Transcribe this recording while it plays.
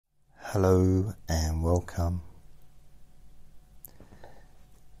Hello and welcome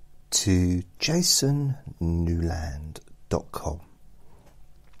to jasonnewland.com.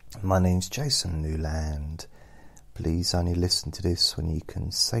 My name's Jason Newland. Please only listen to this when you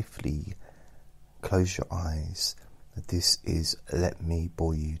can safely close your eyes. This is Let Me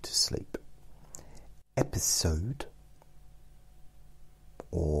Bore You to Sleep. Episode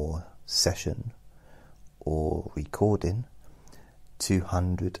or session or recording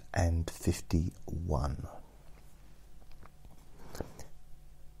 251.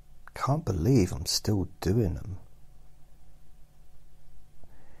 Can't believe I'm still doing them.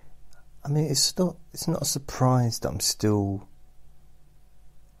 I mean, it's not a surprise that I'm still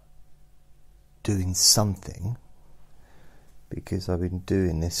doing something, because I've been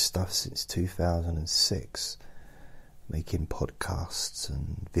doing this stuff since 2006, making podcasts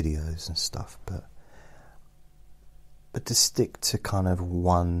and videos and stuff, but to stick to kind of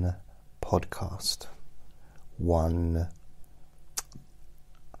one podcast, not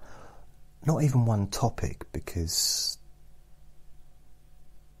even one topic, because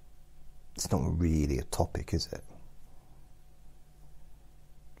it's not really a topic, is it?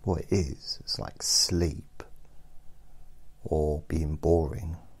 What it is, it's like sleep or being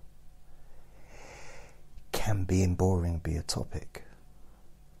boring. Can being boring be a topic?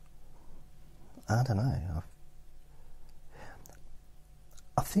 I don't know.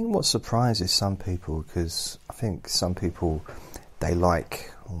 I think what surprises some people, because I think some people, they like,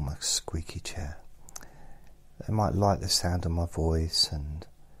 oh, my squeaky chair, they might like the sound of my voice and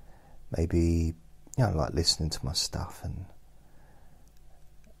maybe, like listening to my stuff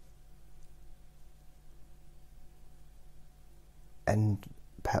and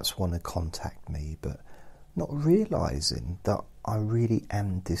perhaps want to contact me, but not realising that I really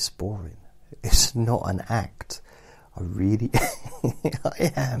am this boring. It's not an act. I really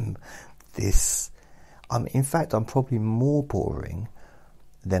I am this. In fact, I'm probably more boring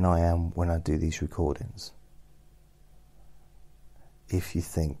than I am when I do these recordings. If you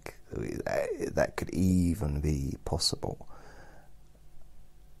think that could even be possible.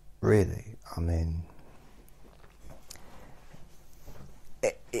 Really, I mean,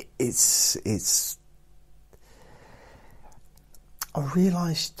 it's I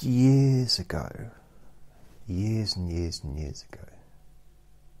realised years and years ago,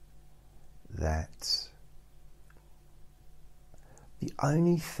 that the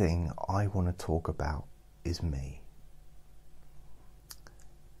only thing I want to talk about is me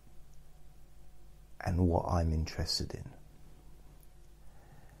and what I'm interested in.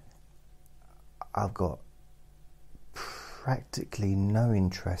 I've got practically no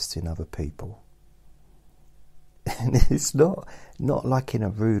interest in other people, and it's not like in a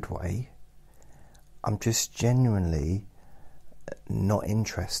rude way. I'm just genuinely not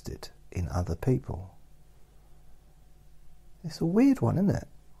interested in other people. It's a weird one, isn't it?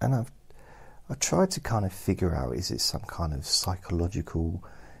 And I tried to kind of figure out, is it some kind of psychological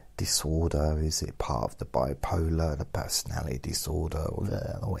disorder? Is it part of the bipolar, the personality disorder, or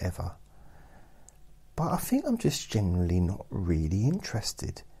whatever? But I think I'm just generally not really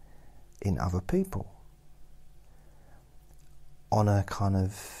interested in other people on a kind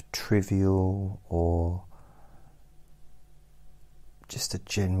of trivial or just a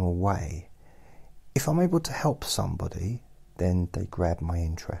general way. If I'm able to help somebody, then they grab my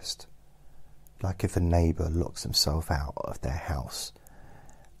interest. Like if a neighbour locks themselves out of their house,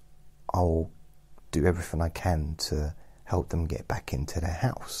 I'll do everything I can to help them get back into their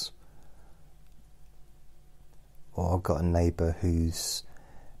house. Or I've got a neighbour who's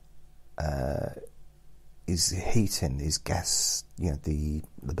his heating, his gas,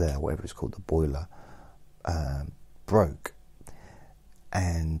 whatever it's called, the boiler, broke,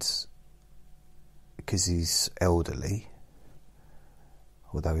 and because he's elderly,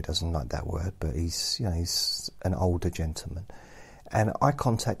 although he doesn't like that word, but he's an older gentleman, and I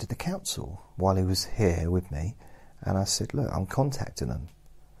contacted the council while he was here with me, and I said, look, I'm contacting them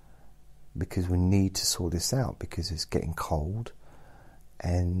because we need to sort this out, because it's getting cold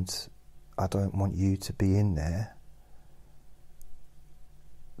and I don't want you to be in there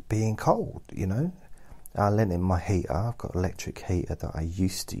being cold, I lent him my heater. I've got an electric heater that I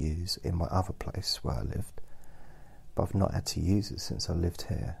used to use in my other place where I lived, but I've not had to use it since I lived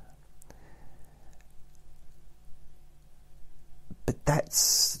here. But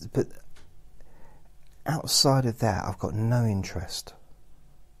outside of that, I've got no interest.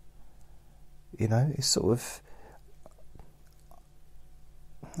 It's sort of,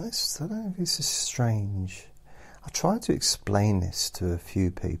 I don't know if this is strange. I tried to explain this to a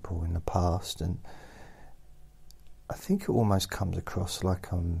few people in the past, and I think it almost comes across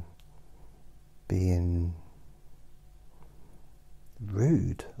like I'm being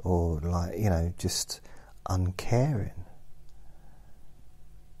rude or like, you know, just uncaring.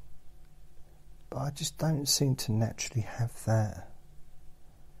 But I just don't seem to naturally have that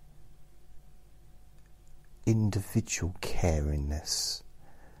individual caringness,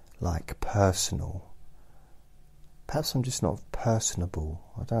 like personal. Perhaps I'm just not personable.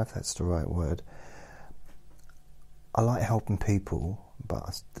 I don't know if that's the right word. I like helping people, but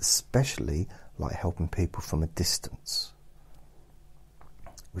I especially like helping people from a distance,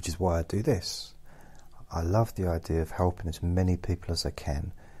 which is why I do this. I love the idea of helping as many people as I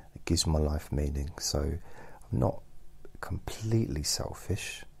can. It gives my life meaning. So I'm not completely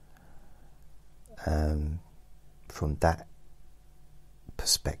selfish from that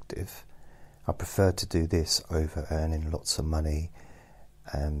perspective. I prefer to do this over earning lots of money,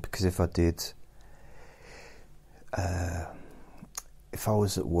 because if I did, if I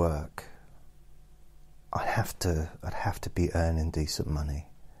was at work, I'd have to be earning decent money,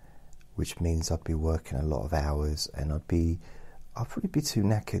 which means I'd be working a lot of hours, and I'd probably be too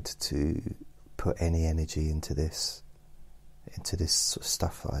knackered to put any energy into this sort of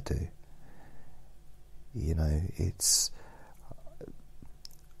stuff that I do. You know, it's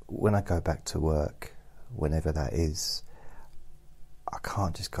when I go back to work, whenever that is, I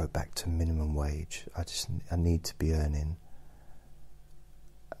can't just go back to minimum wage. I need to be earning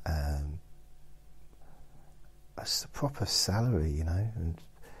a proper salary, you know. And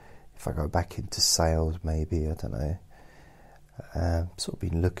if I go back into sales, maybe, I don't know. Sort of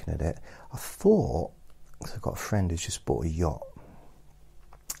been looking at it. I thought, cause I've got a friend who's just bought a yacht,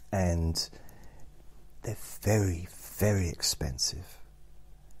 and they're very, very expensive.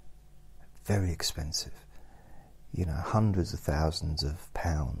 Very expensive. You know, hundreds of thousands of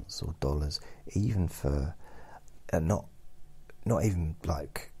pounds or dollars, even for not even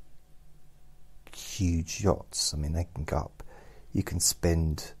like huge yachts. I mean, they can go up. You can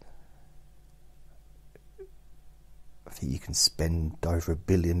spend. I think you can spend over $1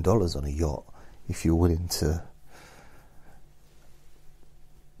 billion on a yacht if you're willing to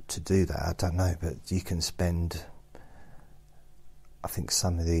do that. I don't know, but you can spend. I think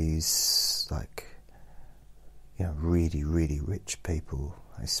some of these, like, you know, really, really rich people,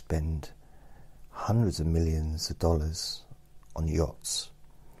 they spend hundreds of millions of dollars on yachts.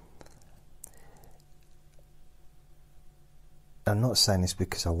 I'm not saying this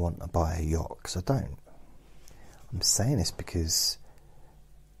because I want to buy a yacht, because I don't. I'm saying this because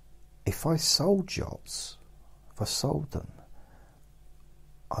if I sold yachts, if I sold them,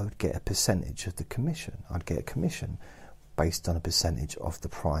 I would get a percentage of the commission. I'd get a commission based on a percentage of the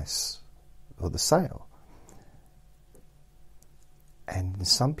price or the sale. And in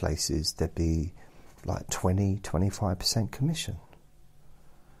some places there'd be like 20-25% commission.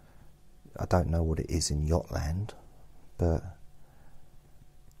 I don't know what it is in Yachtland, but,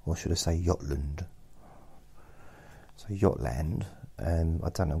 or should I say Yachtland? So Yachtland, I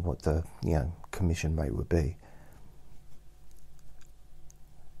don't know what the, you know, commission rate would be.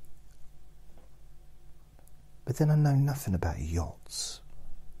 But then I know nothing about yachts.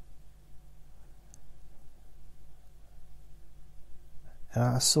 And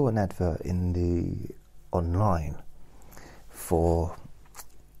I saw an advert in the online for,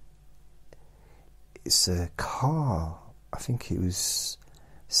 it's a car, I think it was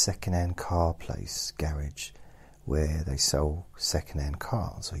second-hand car place, garage, where they sell second-hand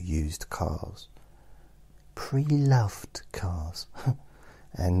cars or used cars, pre-loved cars.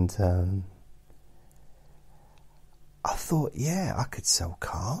 And I thought, yeah, I could sell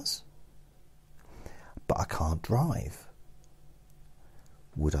cars, but I can't drive.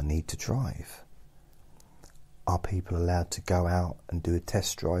 Would I need to drive? Are people allowed to go out and do a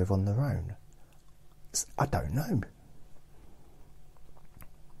test drive on their own? I don't know.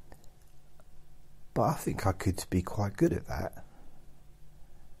 But I think I could be quite good at that.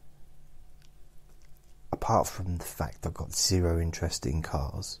 Apart from the fact I've got zero interest in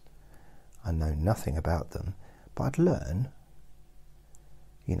cars, I know nothing about them, but I'd learn.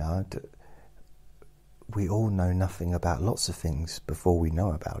 You know, we all know nothing about lots of things before we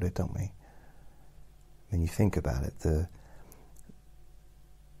know about it, don't we? When you think about it,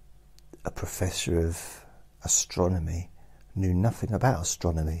 a professor of astronomy knew nothing about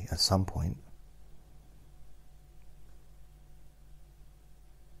astronomy at some point.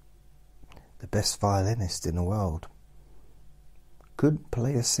 The best violinist in the world couldn't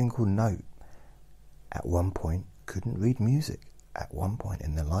play a single note at one point, couldn't read music at one point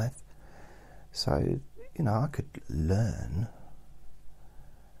in their life. So, you know, I could learn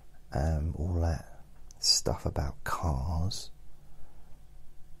all that stuff about cars.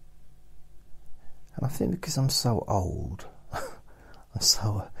 And I think because I'm so old, I'm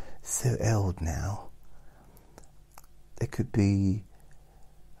so old now, I could give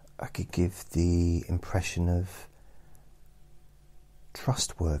the impression of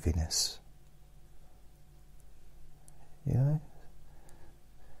trustworthiness, you know,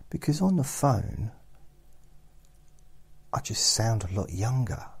 because on the phone I just sound a lot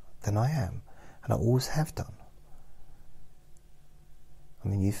younger than I am, and I always have done. I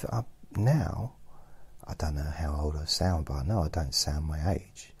mean, now, I don't know how old I sound, but I know I don't sound my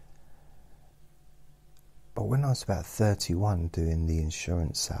age. But when I was about 31 doing the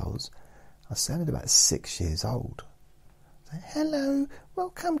insurance sales, I sounded about 6 years old. Like, hello,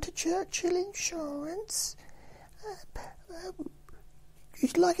 welcome to Churchill Insurance.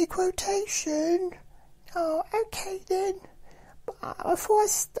 You'd like a quotation? Oh, okay then. But before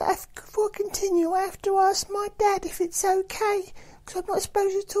I continue, I have to ask my dad if it's okay, because I'm not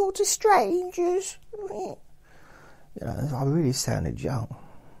supposed to talk to strangers. You know, I really sounded young.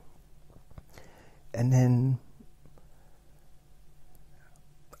 And then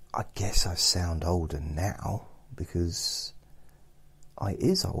I guess I sound older now because I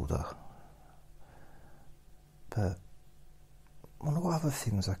is older. But one of the other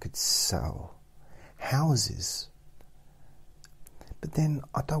things I could sell, houses. But then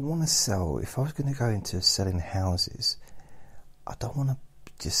I don't want to sell, if I was going to go into selling houses, I don't want to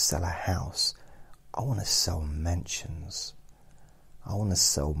just sell a house. I want to sell mansions. I want to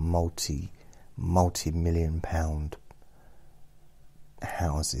sell multi-million pound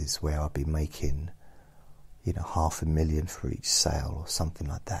houses where I'll be making, you know, $500,000 for each sale or something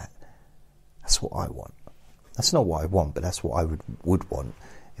like that. That's what I want. That's not what I want, but that's what I would want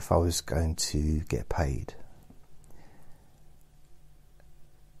if I was going to get paid.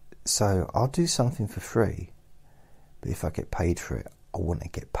 So I'll do something for free, but if I get paid for it, I want to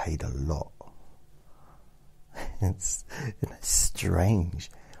get paid a lot. It's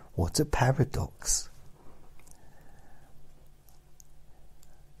strange. What a paradox.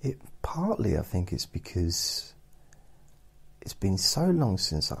 Partly I think it's because it's been so long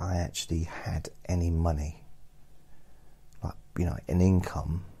since I actually had any money, like, you know, an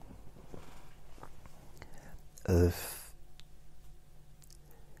income of,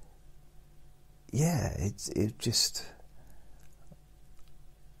 yeah, it just,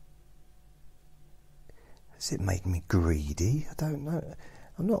 has it made me greedy? I don't know.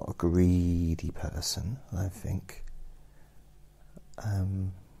 I'm not a greedy person, I don't think.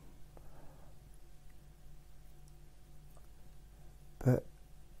 But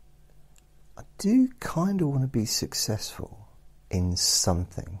I do kind of want to be successful in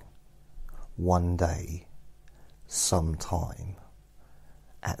something one day, sometime,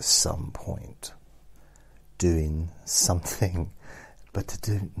 at some point, doing something, but I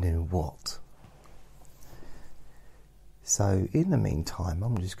don't know what. So in the meantime,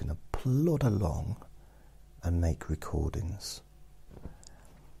 I'm just going to plod along and make recordings.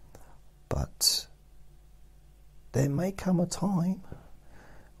 But there may come a time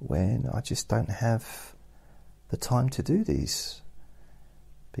when I just don't have the time to do these,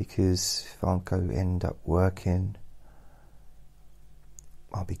 because if I end up working,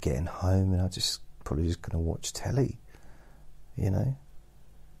 I'll be getting home and I'm probably just going to watch telly, you know.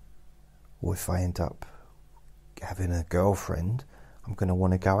 Or if I end up having a girlfriend, I'm going to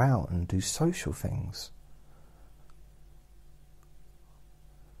want to go out and do social things.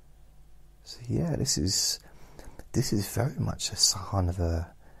 So yeah, this is very much a sign of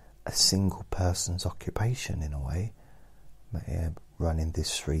a single person's occupation in a way, running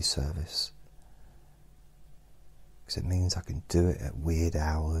this free service. Because it means I can do it at weird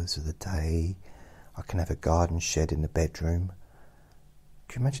hours of the day. I can have a garden shed in the bedroom.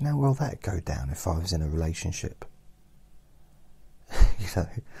 Can you imagine how well that'd go down if I was in a relationship? You know,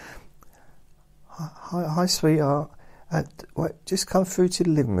 hi sweetheart. Just come through to the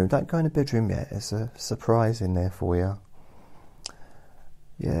living room. Don't go in the bedroom yet. There's a surprise in there for you.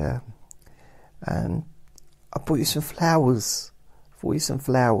 Yeah. And I bought you some flowers.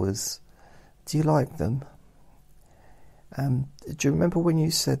 Do you like them? Do you remember when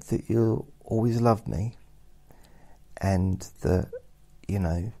you said that you'll always love me, and that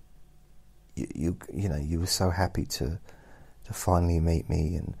you were so happy to finally meet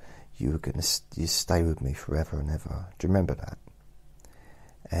me, and you were going to stay with me forever and ever? Do you remember that?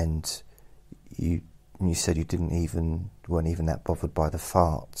 And you said you weren't even that bothered by the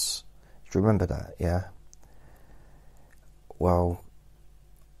farts. Do you remember that? Yeah. Well,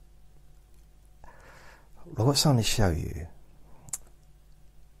 I've got something to show you.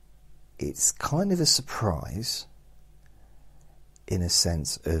 It's kind of a surprise. in a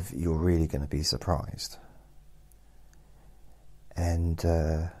sense of you're really going to be surprised. And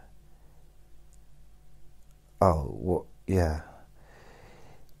yeah,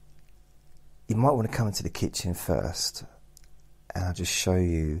 you might want to come into the kitchen first, and I'll just show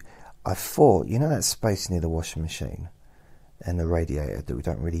you. I thought, you know, that space near the washing machine and the radiator that we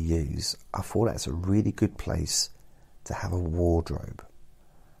don't really use, I thought that's a really good place to have a wardrobe.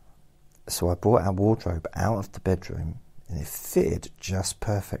 So I brought our wardrobe out of the bedroom, and it fitted just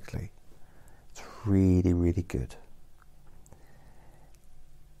perfectly. It's really, really good.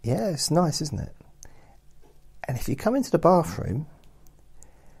 Yeah, it's nice, isn't it? And if you come into the bathroom,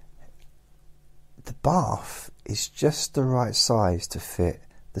 the bath is just the right size to fit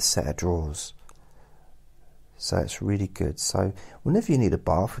the set of drawers. So it's really good. So whenever you need a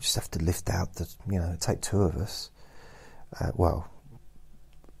bath, we just have to lift out the, take two of us.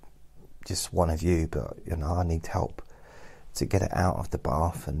 Just one of you, but I need help to get it out of the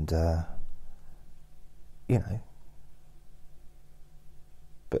bath, and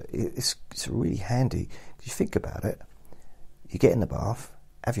but it's really handy. If you think about it, you get in the bath,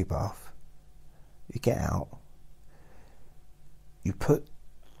 have your bath, you get out, you put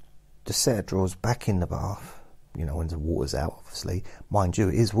the set of drawers back in the bath, when the water's out, obviously. Mind you,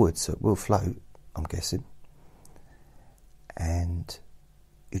 it is wood, so it will float, I'm guessing. And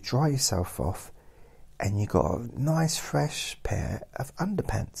you dry yourself off, and you got a nice fresh pair of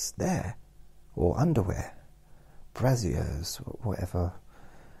underpants there, or underwear, brassieres, whatever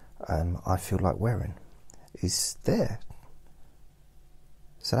I feel like wearing is there.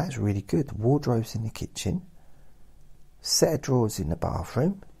 So that's really good. The wardrobe's in the kitchen, set of drawers in the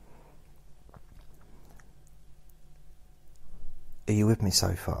bathroom. Are you with me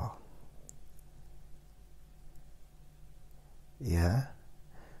so far? Yeah?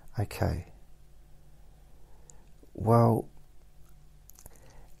 Okay. Well,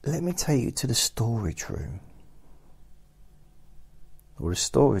 let me take you to the storage room. Or the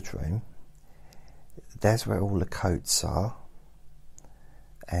storage room, there's where all the coats are,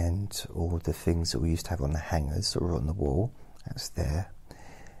 and all the things that we used to have on the hangers or on the wall. That's there.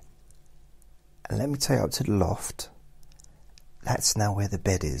 And let me take you up to the loft. That's now where the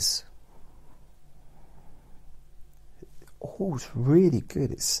bed is. Oh, it's really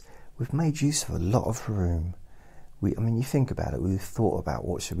good. We've made use of a lot of room. You think about it, we've thought about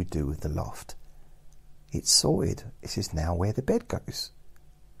what should we do with the loft. It's sorted. This is now where the bed goes.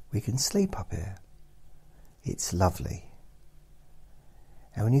 We can sleep up here. It's lovely.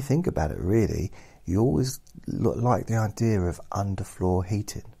 And when you think about it, really, you always like the idea of underfloor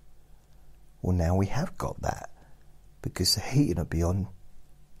heating. Well, now we have got that, because the heating will be on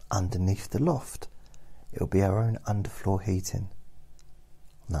underneath the loft. It'll be our own underfloor heating.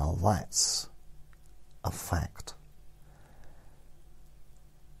 Now that's a fact.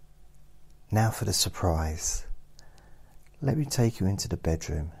 Now for the surprise. Let me take you into the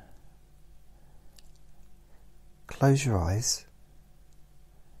bedroom. Close your eyes.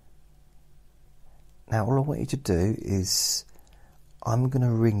 Now all I want you to do is, I'm going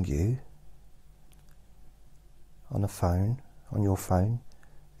to ring you on the phone, on your phone.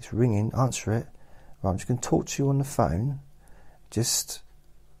 It's ringing, answer it. Right, I'm just going to talk to you on the phone. Just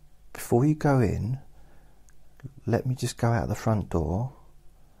before you go in, let me just go out the front door,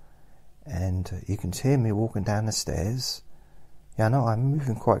 and you can hear me walking down the stairs. Yeah, I know, I'm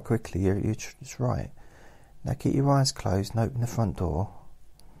moving quite quickly. It's right. Now keep your eyes closed and open the front door.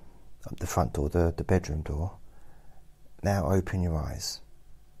 The bedroom door. Now open your eyes.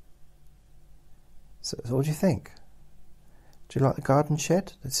 So what do you think? Do you like the garden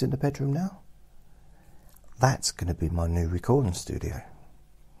shed that's in the bedroom now? That's going to be my new recording studio.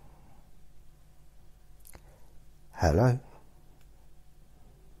 Hello? Are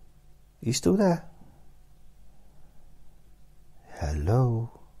you still there?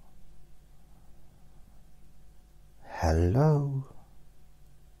 Hello? Hello?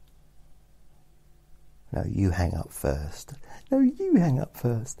 No, you hang up first. No, you hang up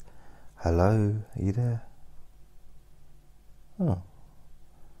first. Hello? Are you there? Oh.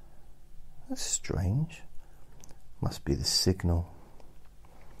 That's strange. Must be the signal.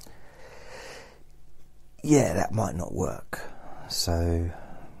 Yeah, that might not work. So,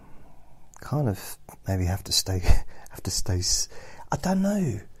 kind of maybe have to stay. I don't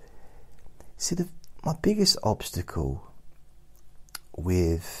know. See, my biggest obstacle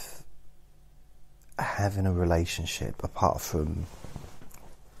with having a relationship, apart from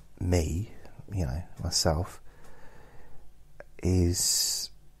me, myself, is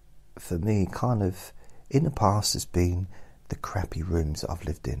for me kind of in the past has been the crappy rooms that I've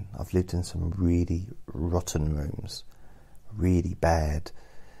lived in. I've lived in some really rotten rooms, really bad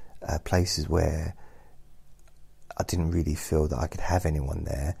places where I didn't really feel that I could have anyone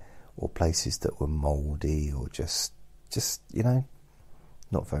there, or places that were mouldy or just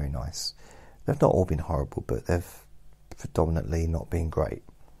not very nice. They've not all been horrible, but they've predominantly not been great.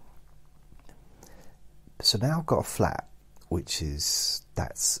 So now I've got a flat,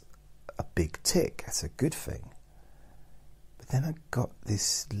 that's a big tick, that's a good thing. But then I've got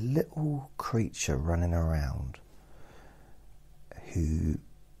this little creature running around who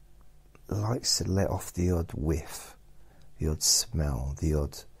likes to let off the odd whiff, the odd smell, the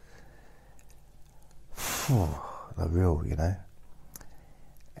odd the real,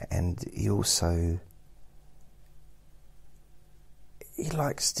 and he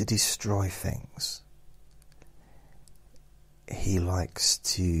likes to destroy things. He likes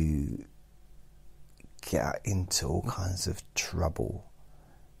to get into all kinds of trouble,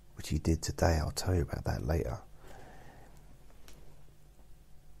 which he did today. I'll tell you about that later.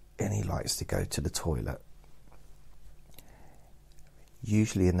 And he likes to go to the toilet,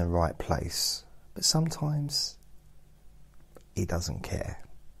 usually in the right place, but sometimes he doesn't care.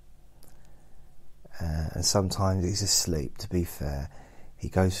 And sometimes he's asleep. To be fair, he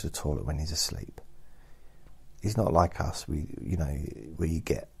goes to the toilet when he's asleep. He's not like us, where you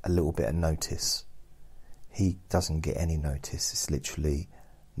get a little bit of notice. He doesn't get any notice. It's literally,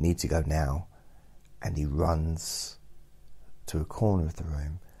 need to go now, and he runs to a corner of the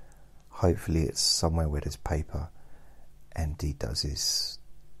room. Hopefully it's somewhere where there's paper, and he does his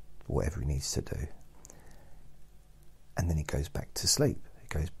whatever he needs to do. And then he goes back to sleep.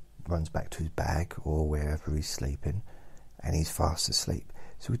 Runs back to his bag or wherever he's sleeping, and he's fast asleep.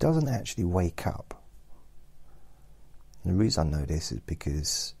 So he doesn't actually wake up. And the reason I know this is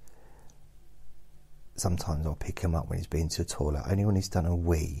because sometimes I'll pick him up when he's been to the toilet, only when he's done a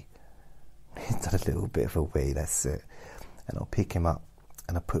wee. He's done a little bit of a wee, that's it. And I'll pick him up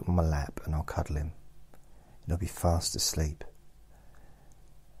and I'll put him on my lap and I'll cuddle him. And he'll be fast asleep.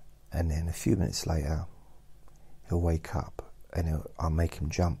 And then a few minutes later, he'll wake up and I'll make him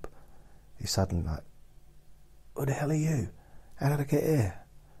jump. He's suddenly like, "Who the hell are you? How did I get here?"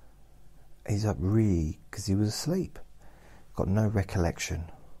 He's up really, because he was asleep. Got no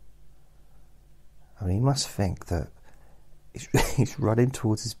recollection. I mean, he must think that he's running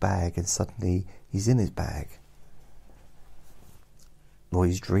towards his bag and suddenly he's in his bag. Or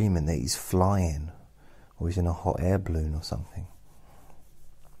he's dreaming that he's flying, or he's in a hot air balloon or something.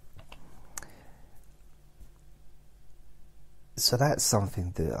 So that's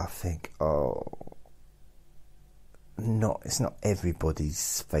something that I think, it's not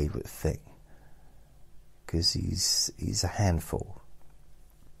everybody's favourite thing, because he's a handful.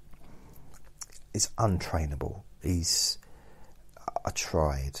 It's untrainable. I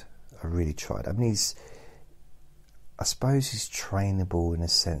really tried. I mean, I suppose he's trainable in a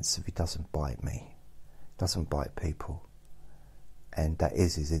sense if he doesn't bite me, doesn't bite people, and that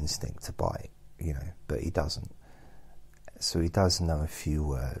is his instinct to bite, but he doesn't. So he does know a few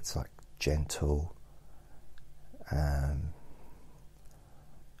words like gentle,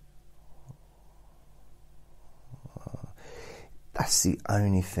 that's the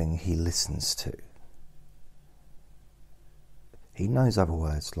only thing he listens to. He knows other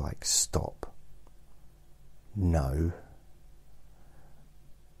words like stop, no,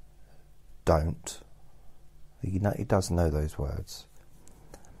 don't. He does know those words.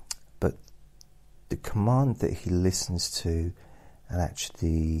 But the command that he listens to and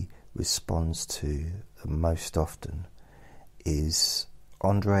actually responds to the most often is,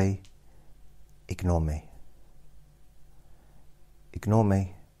 "Andre, ignore me. Ignore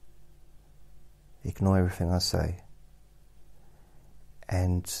me. Ignore everything I say."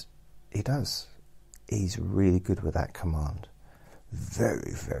 And he does. He's really good with that command.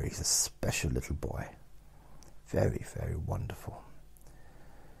 Very, very special little boy. Very, very wonderful.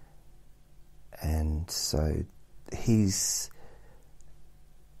 And so he's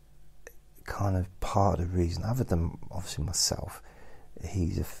kind of part of the reason, other than obviously myself,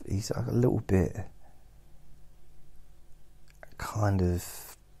 he's a little bit kind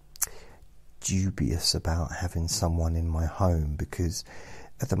of dubious about having someone in my home, because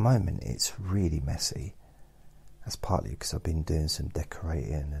at the moment it's really messy. That's partly because I've been doing some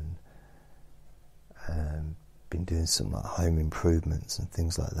decorating and been doing some like home improvements and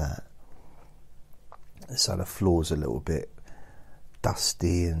things like that. So the floor's a little bit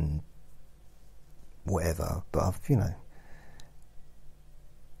dusty and whatever, but I've,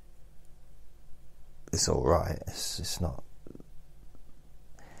 it's all right. It's not.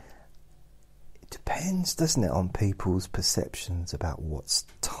 It depends, doesn't it, on people's perceptions about what's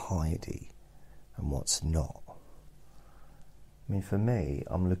tidy and what's not. I mean, for me,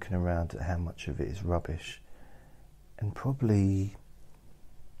 I'm looking around at how much of it is rubbish, and probably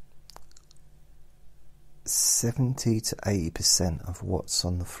 70 to 80% of what's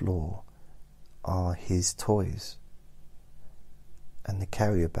on the floor are his toys, and the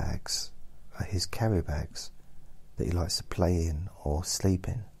carrier bags are his carrier bags that he likes to play in or sleep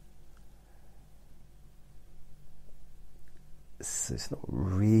in. So it's not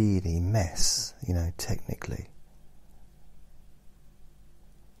really mess, you know, technically,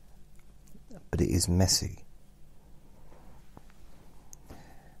 but it is messy.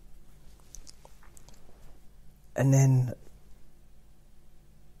 And then,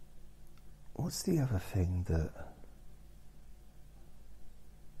 what's the other thing that...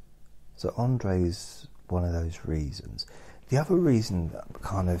 So Andre's one of those reasons. The other reason that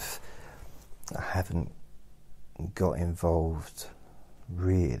kind of I haven't got involved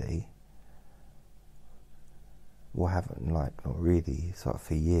really, well, haven't, like, not really, sort of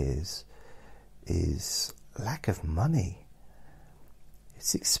for years, is lack of money.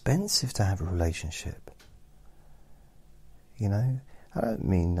 It's expensive to have a relationship. You know, I don't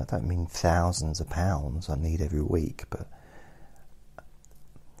mean thousands of pounds I need every week, but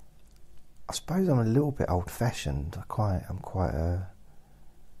I suppose I'm a little bit old-fashioned. I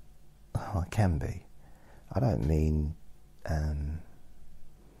can be. I don't mean.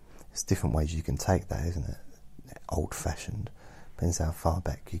 There's different ways you can take that, isn't it? Old-fashioned depends how far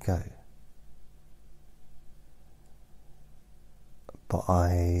back you go. But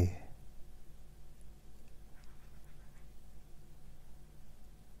I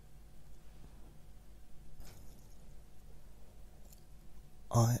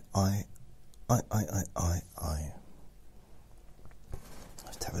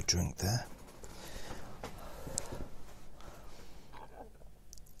Let's have a drink there.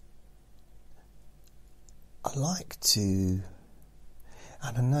 I like to,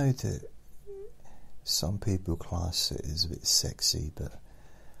 and I know that some people class it as a bit sexy, but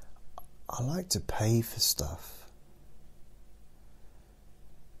I like to pay for stuff.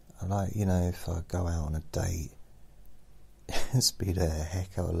 I like, you know, if I go out on a date, it's been a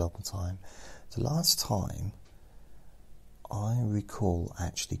heck of a long time. The last time I recall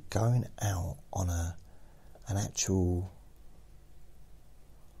actually going out on an actual...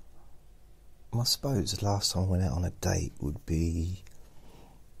 I suppose the last time I went out on a date would be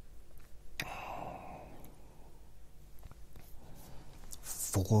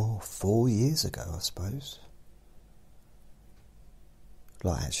four years ago, I suppose.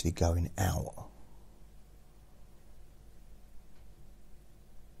 Like actually going out.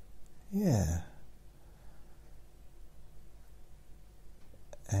 Yeah.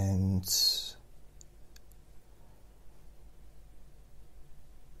 And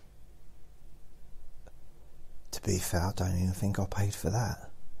to be fair, I don't even think I paid for that.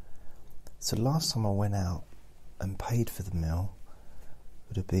 So the last time I went out and paid for the meal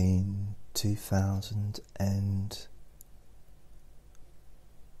would have been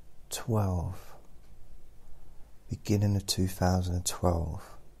 2012. Beginning of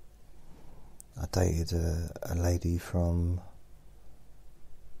 2012. I dated a lady from,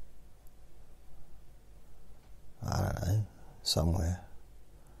 I don't know, somewhere.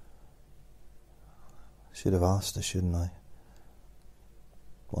 Should have asked her, shouldn't I?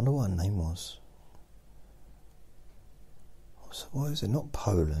 Wonder what her name was. What is it? Not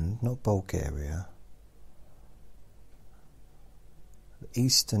Poland, not Bulgaria.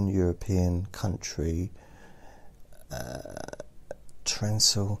 Eastern European country.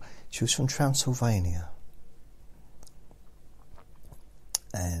 She was from Transylvania.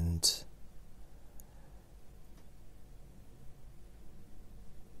 And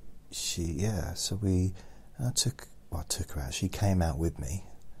I took her out. She came out with me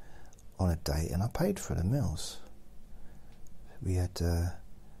on a date and I paid for the meals. We had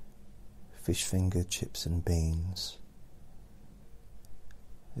fish finger, chips and beans.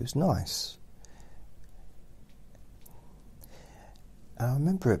 It was nice. And I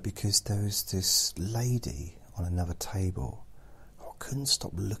remember it because there was this lady on another table who I couldn't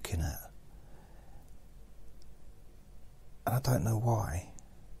stop looking at. And I don't know why.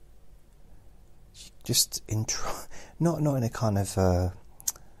 She just not in a kind of I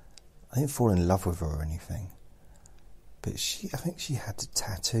didn't fall in love with her or anything, but I think she had the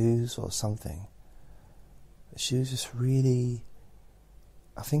tattoos or something. She was just really,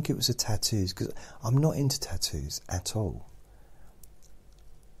 I think it was the tattoos, because I'm not into tattoos at all.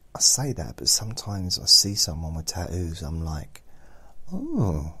 I say that, but sometimes I see someone with tattoos, I'm like,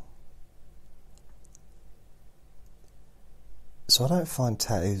 oh. So I don't find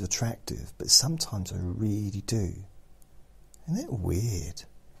tattoos attractive, but sometimes I really do. Isn't it weird?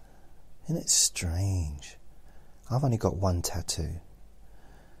 Isn't it strange? I've only got one tattoo.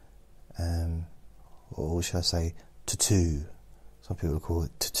 Or should I say tattoo? Some people call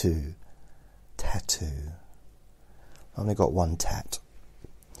it tattoo. Tattoo. I've only got one tat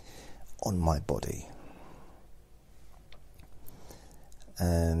on my body.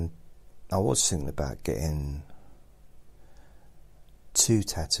 And I was thinking about getting 2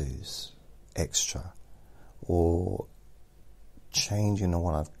 tattoos extra, or changing the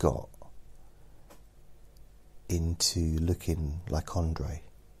one I've got into looking like Andre.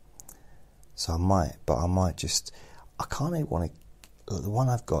 So I might just, I kind of want to, the one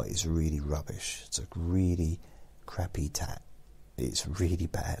I've got is really rubbish. It's a really crappy tat. It's really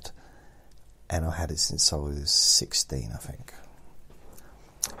bad. And I had it since I was 16, I think.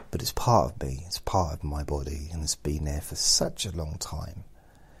 But it's part of me, it's part of my body, and it's been there for such a long time.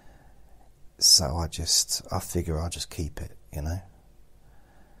 So I figure I'll just keep it, you know.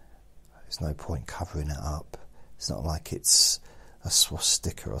 There's no point covering it up. It's not like it's a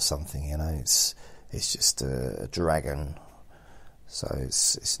swastika or something, you know. It's just a dragon. So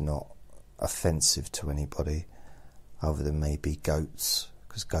it's not offensive to anybody, other than maybe goats,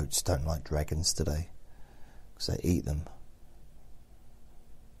 because goats don't like dragons today, because they eat them,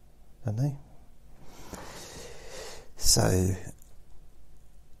 don't they? So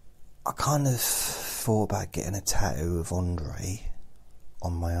I kind of thought about getting a tattoo of Andre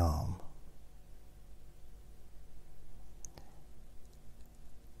on my arm.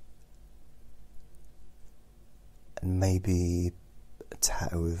 And maybe a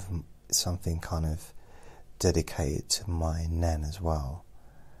tattoo of something kind of dedicated to my nan as well.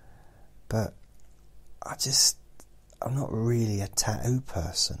 But I'm not really a tattoo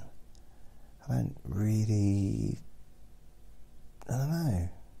person. I don't know.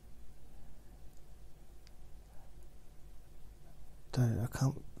 I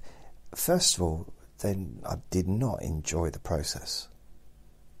can't. First of all, then I did not enjoy the process.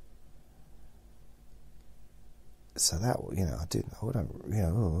 So that, you know, I don't, you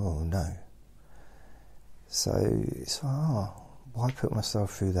know, oh no. So it's like, why put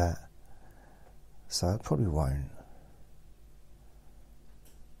myself through that? So I probably won't.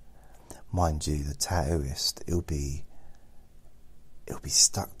 Mind you, the tattooist, he'll be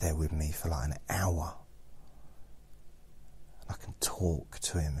stuck there with me for like an hour. I can talk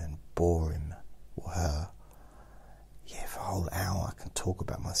to him and bore him or her. Yeah, for a whole hour. I can talk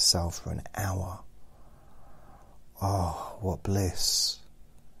about myself for an hour. Oh, what bliss.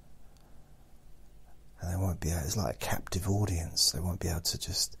 And they won't be able, it's like a captive audience. They won't be able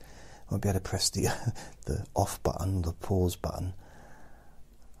to press the off button, the pause button.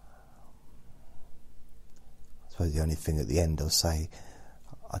 I suppose the only thing at the end I'll say,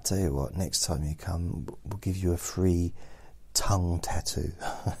 I'll tell you what, next time you come, we'll give you a free tongue tattoo.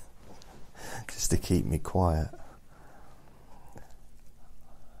 Just to keep me quiet.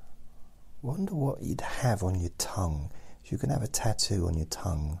 Wonder what you'd have on your tongue. If you could have a tattoo on your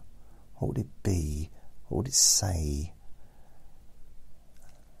tongue, what would it be? What would it say?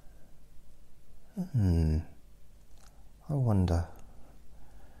 I wonder.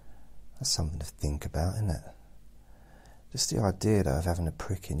 That's something to think about, isn't it? Just the idea of having a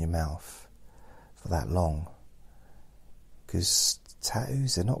prick in your mouth for that long. Because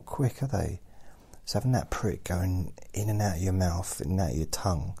tattoos, they're not quick, are they? So having that prick going in and out of your mouth, in and out of your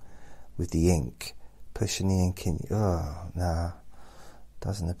tongue, with the ink, pushing the ink in,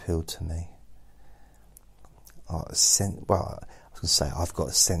 doesn't appeal to me. I was going to say, I've got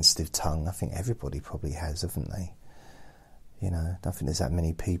a sensitive tongue. I think everybody probably has, haven't they? You know, I don't think there's that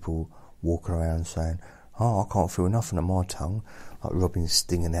many people walking around saying, I can't feel nothing on my tongue, like rubbing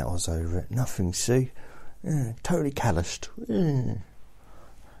stinging nettles over it. Nothing, see? Yeah, totally calloused. Yeah.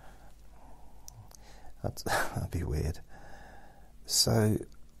 That'd be weird. So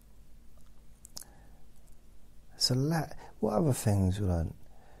what other things would I...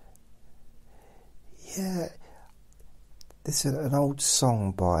 Yeah, this is an old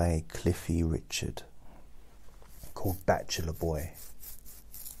song by Cliffy Richard called Bachelor Boy.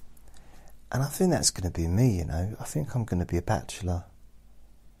 And I think that's going to be me, you know. I think I'm going to be a bachelor.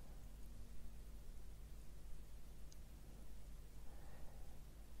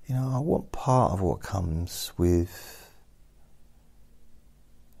 You know, I want part of what comes with...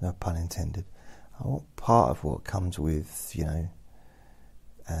 No pun intended. I want part of what comes with, you know,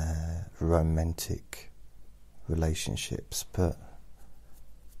 romantic relationships, but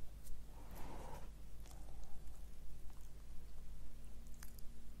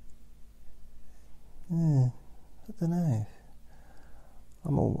I don't know.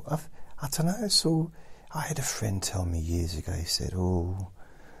 I don't know. I had a friend tell me years ago, he said,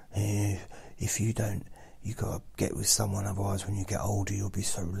 if you don't, you got to get with someone, otherwise when you get older you'll be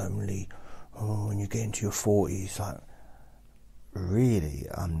so lonely. Oh, when you get into your 40s, like, really,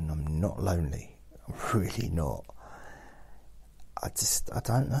 I'm not lonely. I'm really not. I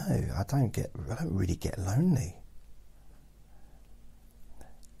don't know. I don't really get lonely.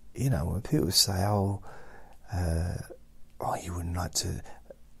 You know, when people say, you wouldn't like to.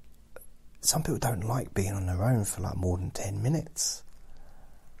 Some people don't like being on their own for like more than 10 minutes.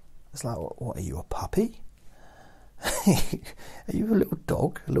 It's like, what are you, a puppy? Are you a little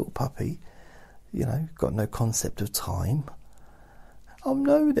dog, a little puppy? You know, got no concept of time. Oh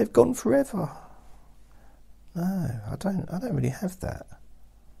no, they've gone forever. No, I don't really have that.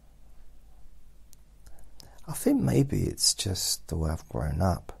 I think maybe it's just the way I've grown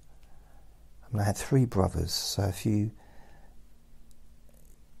up. I mean, I had 3 brothers, so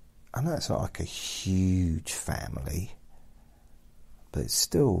I know it's not like a huge family, but it's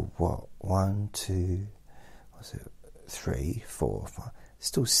still, 1, 2, 3, 4, 5,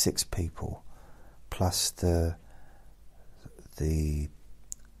 still 6 people, plus the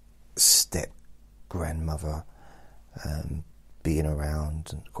step grandmother being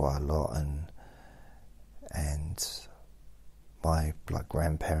around quite a lot, and my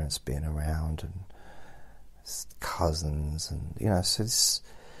grandparents being around, and cousins, and so it's,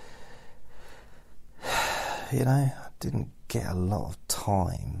 I didn't get a lot of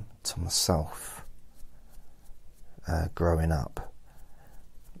time to myself growing up.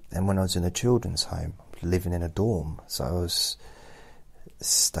 And when I was in a children's home, living in a dorm, so I was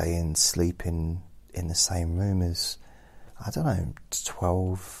sleeping in the same room as,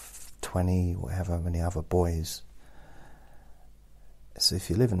 12, 20, whatever many other boys. So if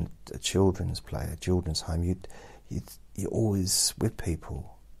you live in a children's home, you're always with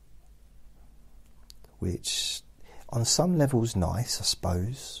people, which on some level is nice, I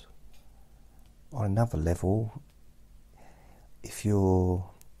suppose. On another level, if you're...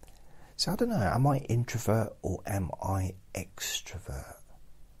 So I don't know, am I introvert or am I extrovert?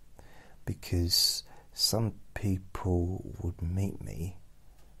 Because some people would meet me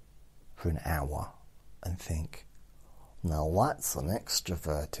for an hour and think, now that's an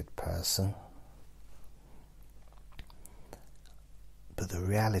extroverted person. But the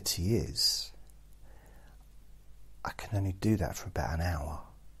reality is, I can only do that for about an hour.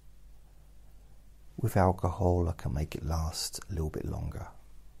 With alcohol, I can make it last a little bit longer.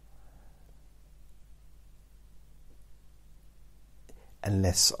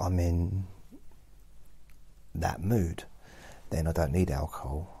 Unless I'm in that mood, then I don't need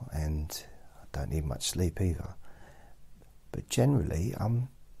alcohol, and I don't need much sleep either. But generally, I'm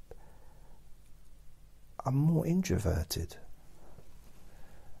more introverted.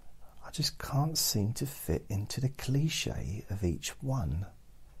 I just can't seem to fit into the cliche of each one.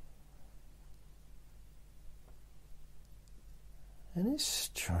 And it's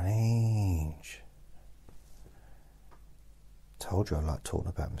strange. Told you I like talking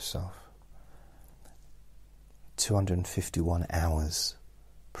about myself. 251 hours,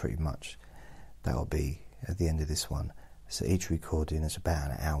 pretty much. That'll be at the end of this one. So each recording is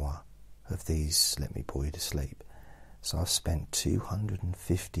about an hour of these Let Me Bore You to Sleep. So I've spent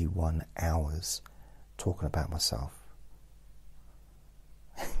 251 hours talking about myself.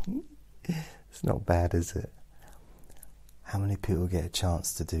 It's not bad, is it? How many people get a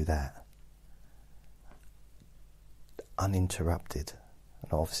chance to do that? Uninterrupted.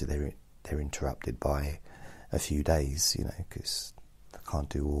 And obviously they're interrupted by a few days, because I can't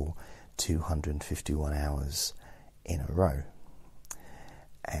do all 251 hours in a row.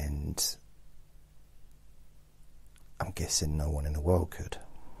 And I'm guessing no one in the world could.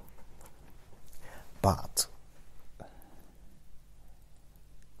 But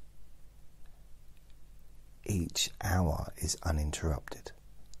each hour is uninterrupted.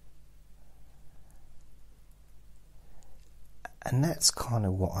 And that's kind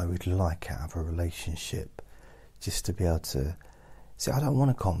of what I would like out of a relationship, just to be able to... See, I don't want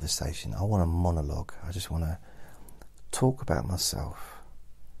a conversation, I want a monologue. I just want to talk about myself.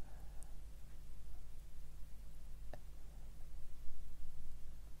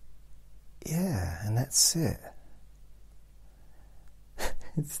 Yeah, and that's it.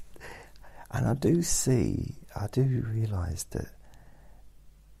 And I do realise that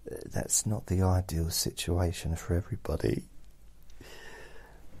that's not the ideal situation for everybody.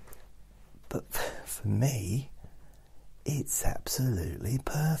 But for me, it's absolutely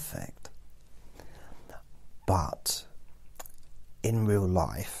perfect. But in real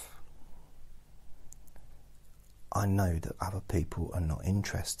life, I know that other people are not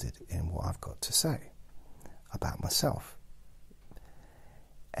interested in what I've got to say. about myself.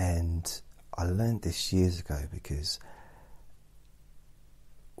 And I learned this years ago, because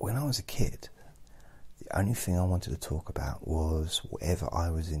when I was a kid, the only thing I wanted to talk about was whatever I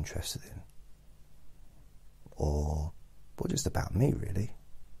was interested in, or just about me, really.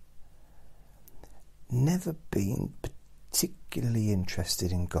 Never been particularly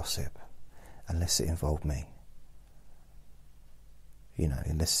interested in gossip unless it involved me. You know,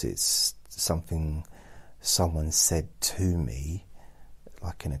 unless it's something someone said to me,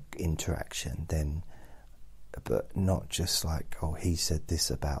 like in an interaction, then, but not just like, oh, he said this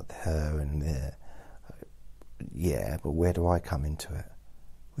about her and there. Yeah, but where do I come into it?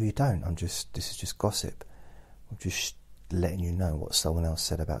 Well, you don't. This is just gossip. I'm just letting you know what someone else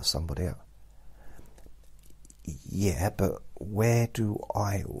said about somebody else. Yeah, but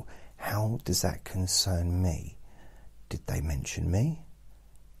how does that concern me? Did they mention me?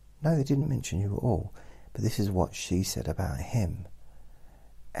 No, they didn't mention you at all. But this is what she said about him.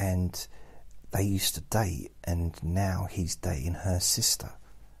 And they used to date, and now he's dating her sister.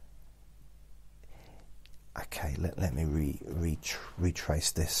 Okay, let me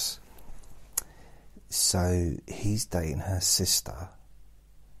retrace this. So he's dating her sister.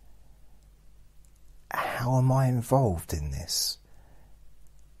 How am I involved in this?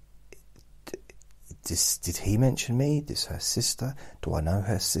 Did he mention me? This her sister? Do I know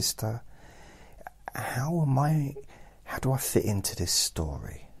her sister? How do I fit into this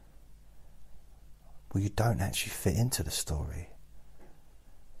story? Well, you don't actually fit into the story.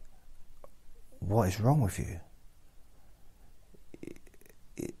 What is wrong with you?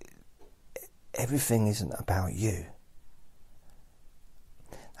 Everything isn't about you.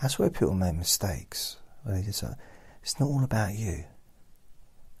 That's where people make mistakes. It's not all about you.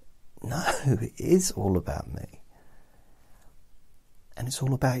 No, it is all about me. And it's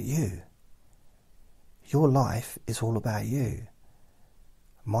all about you. Your life is all about you.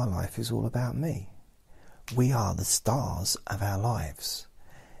 My life is all about me. We are the stars of our lives.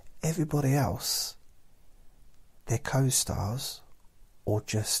 Everybody else, they're co-stars or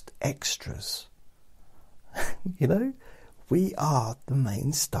just extras. You know, we are the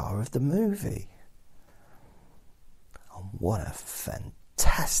main star of the movie. Oh, what a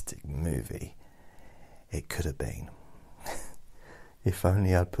fantastic movie it could have been. If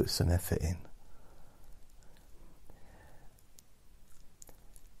only I'd put some effort in.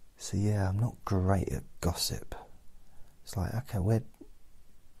 So yeah, I'm not great at gossip. It's like, okay,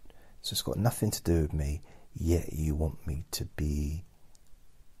 so it's got nothing to do with me, yet you want me to be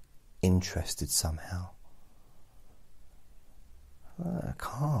interested somehow. I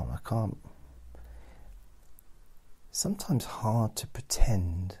can't. Sometimes hard to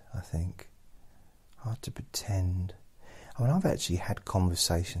pretend, I think. Hard to pretend. I mean, I've actually had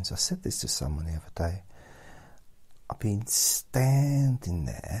conversations. I said this to someone the other day. I've been standing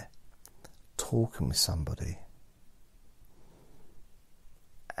there talking with somebody,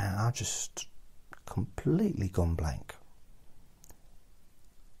 and I've just completely gone blank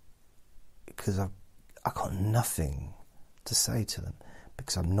because I've got nothing to say to them,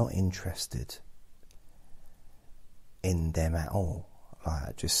 because I'm not interested in them at all.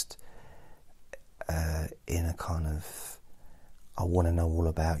 Like, just in a kind of, I want to know all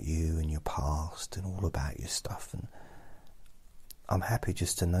about you and your past and all about your stuff, and I'm happy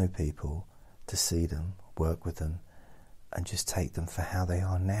just to know people, to see them, work with them, and just take them for how they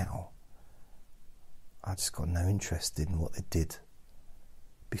are now. I just got no interest in what they did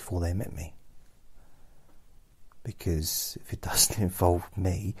before they met me, because if it doesn't involve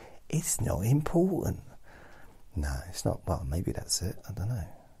me, it's not important. No, it's not. Well, maybe that's it, I don't know.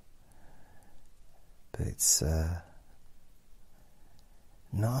 But it's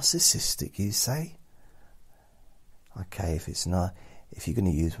narcissistic, you say? Okay, if you're going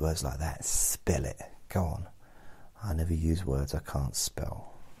to use words like that, spell it. Go on. I never use words I can't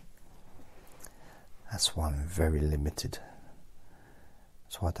spell. That's why I'm very limited.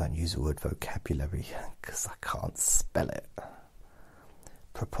 That's why I don't use the word vocabulary, because I can't spell it.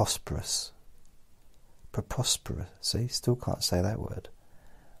 Preposterous. See, still can't say that word.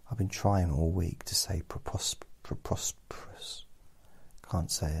 I've been trying all week to say preposterous.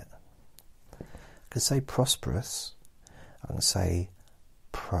 Can't say it. I can say prosperous. I can say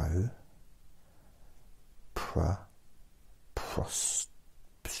pros.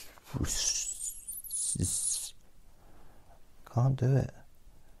 Can't do it.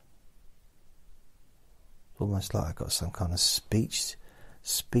 It's almost like I've got some kind of speech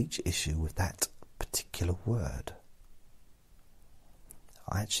issue with that particular word.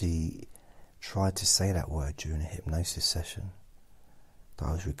 I actually tried to say that word during a hypnosis session that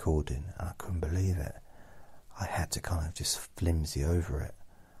I was recording, and I couldn't believe it. I had to kind of just flimsy over it,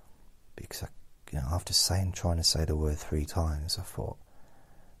 because after trying to say the word 3 times, I thought,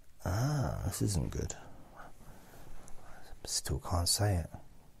 this isn't good. Still can't say it.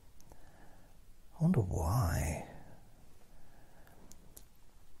 I wonder why.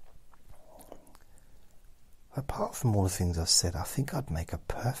 Apart from all the things I've said, I think I'd make a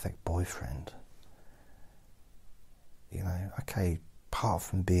perfect boyfriend. Okay, apart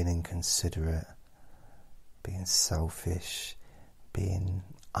from being inconsiderate, being selfish, being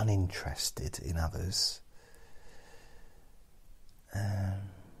uninterested in others,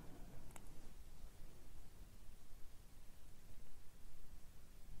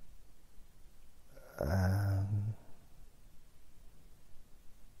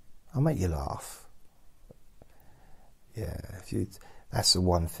 I'll make you laugh. Yeah, that's the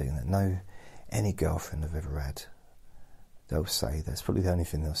one thing that any girlfriend I've ever had, they'll say, that's probably the only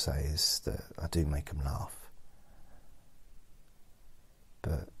thing they'll say, is that I do make them laugh.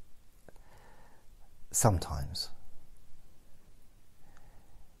 But sometimes,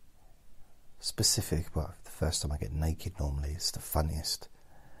 the first time I get naked normally is the funniest.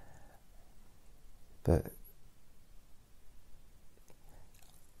 But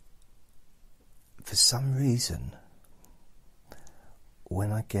for some reason,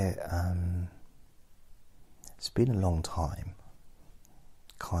 when I get, it's been a long time,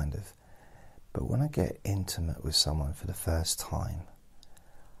 kind of, but when I get intimate with someone for the first time,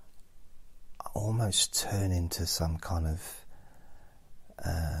 I almost turn into some kind of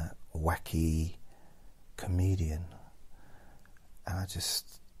wacky comedian, and I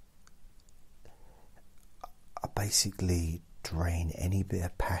basically drain any bit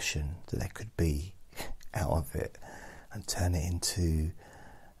of passion that there could be out of it and turn it into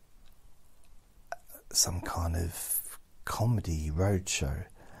some kind of comedy roadshow.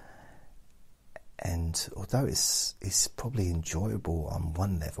 And although it's probably enjoyable on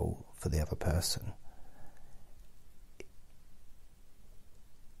one level for the other person,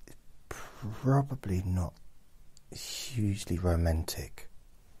 it's probably not hugely romantic.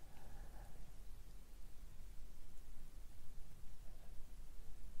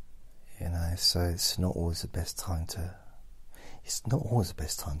 So it's not always the best time to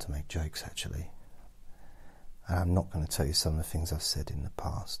make jokes, actually. And I'm not going to tell you some of the things I've said in the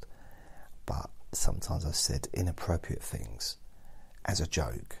past, but sometimes I've said inappropriate things as a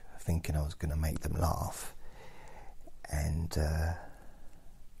joke, thinking I was going to make them laugh, and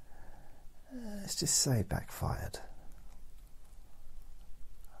let's just say backfired.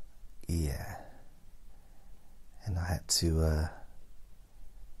 Yeah. And I had to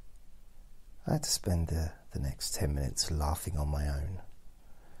spend the next 10 minutes laughing on my own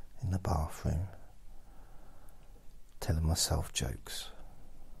in the bathroom, telling myself jokes.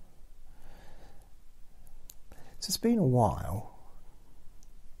 So it's been a while.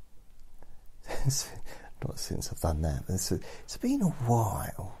 Not since I've done that, but it's been a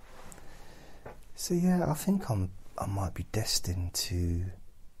while. So yeah, I think I might be destined to,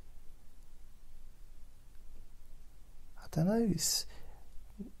 I don't know,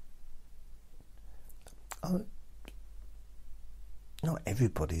 not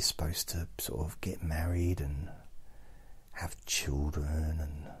everybody's supposed to sort of get married and have children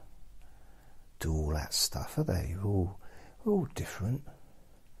and do all that stuff, are they? We're all different.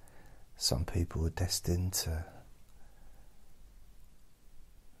 Some people are destined to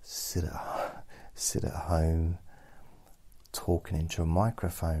sit at home talking into a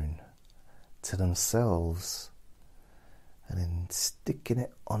microphone to themselves and then sticking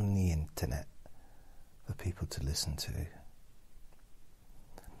it on the internet for people to listen to.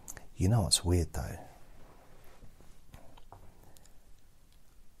 You know what's weird though?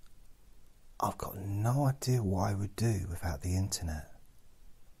 I've got no idea what I would do without the internet.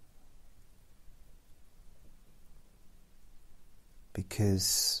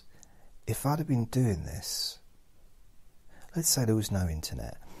 Because if I'd have been doing this, let's say there was no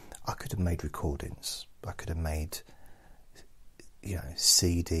internet, I could have made recordings. I could have made,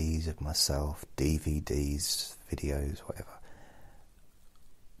 CDs of myself, DVDs, videos, whatever.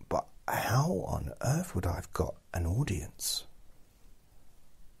 But how on earth would I have got an audience?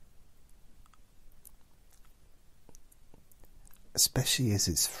 Especially as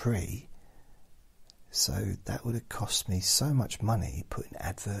it's free. So that would have cost me so much money putting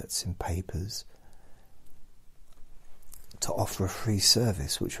adverts in papers to offer a free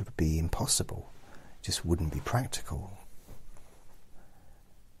service, which would be impossible. Just wouldn't be practical.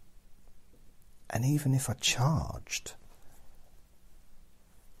 And even if I charged,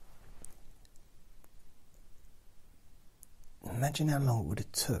 imagine how long it would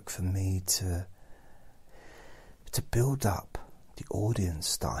have took for me to to build up the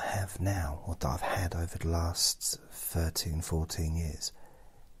audience that I have now, or that I've had over the last 13, 14 years,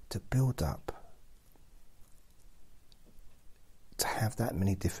 to build up, to have that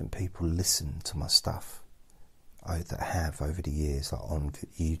many different people listen to my stuff that I have over the years, like on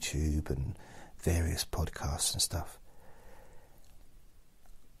YouTube and various podcasts and stuff.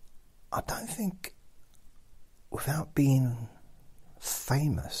 I don't think, without being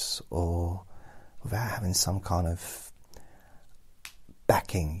famous or without having some kind of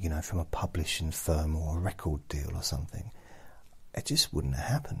backing, you know, from a publishing firm or a record deal or something, it just wouldn't have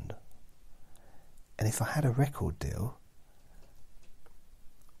happened. And if I had a record deal,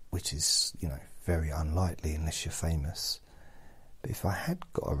 which is, you know, very unlikely unless you're famous, but if I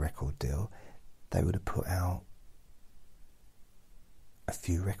had got a record deal, they would have put out a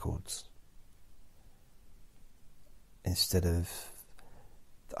few records instead of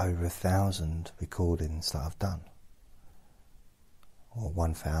over 1,000 recordings that I've done, or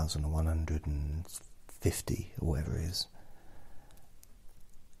 1,150 or whatever it is.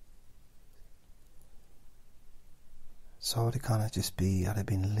 So I'd kind of just be, I'd have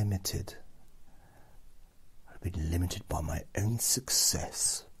been limited. I'd have been limited by my own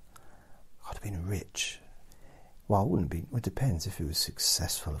success. I'd have been rich. Well, I wouldn't be, it depends if it was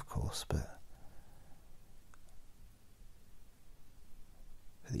successful, of course, but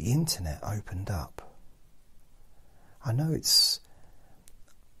the internet opened up. I know it's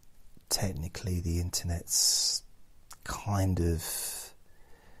technically the internet's kind of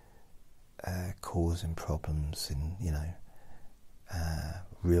causing problems in, you know,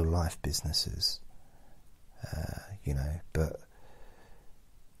 real life businesses, you know, but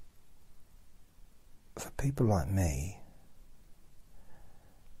for people like me,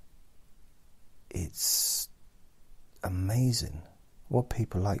 it's amazing what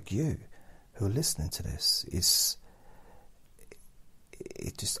people like you who are listening to this is.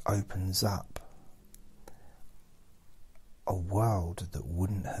 It just opens up a world that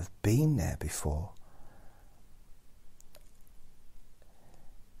wouldn't have been there before.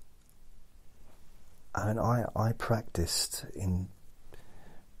 And I practiced in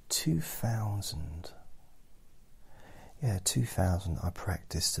 2000. Yeah, 2000. I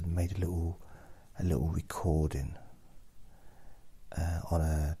practiced and made a little recording on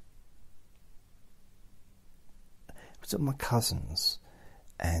a. It was at my cousin's,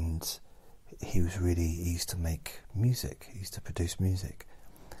 and he used to make music. He used to produce music.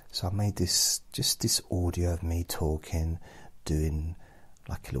 So I made this audio of me talking, doing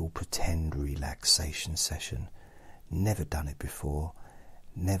like a little pretend relaxation session. Never done it before.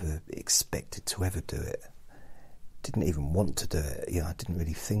 Never expected to ever do it. Didn't even want to do it. You know, I didn't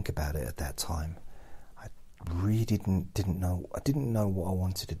really think about it at that time. I really didn't know. I didn't know what I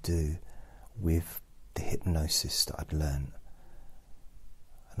wanted to do with the hypnosis that I'd learned.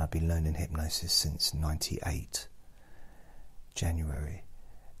 And I've been learning hypnosis since 98, January.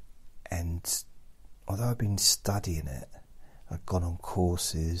 And although I've been studying it, I've gone on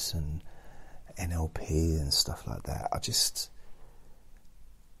courses and NLP and stuff like that, I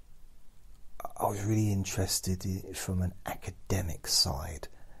was really interested from an academic side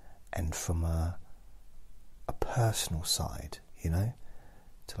and from a personal side, you know,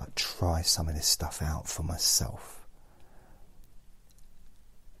 to like try some of this stuff out for myself.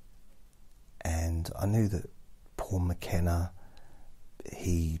 And I knew that Paul McKenna,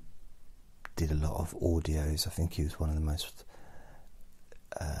 he did a lot of audios. I think he was one of the most,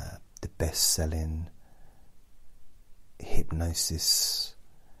 the best-selling hypnosis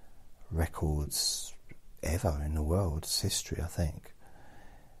records ever in the world's history, I think.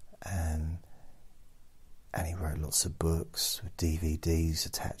 And he wrote lots of books with DVDs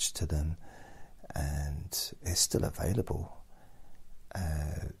attached to them, and they're still available.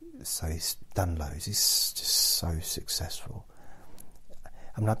 So he's done loads. He's just so successful.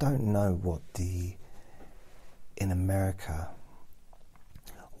 I mean, I don't know in America,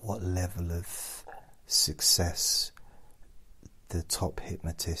 what level of success the top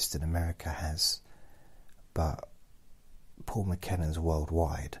hypnotist in America has, but Paul McKenna's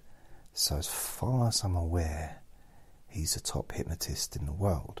worldwide. So as far as I'm aware, he's a top hypnotist in the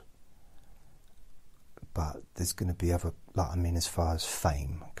world. But there's going to be other, like, I mean, as far as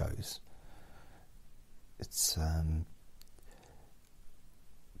fame goes, it's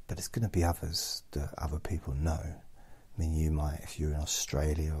but it's going to be others that other people know. I mean, you might, if you're in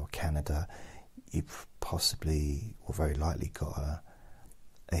Australia or Canada, you've possibly, or very likely, got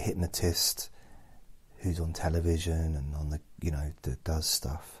a hypnotist who's on television and on the, you know, that does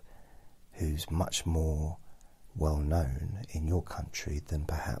stuff, who's much more well known in your country than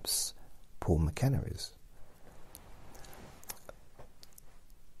perhaps Paul McKenna is.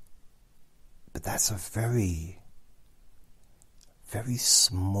 But that's a very, very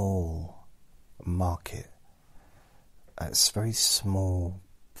small market. It's a very small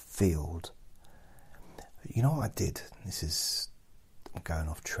field. You know what I did? I'm going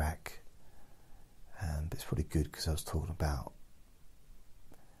off track, but it's probably good because I was talking about,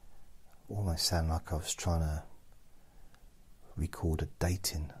 almost sound like I was trying to record a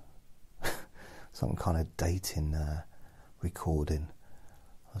dating, some kind of dating recording.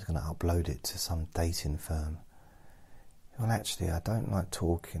 I was going to upload it to some dating firm. Well, actually, I don't like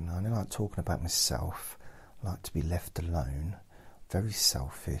talking. I only like talking about myself. I like to be left alone. Very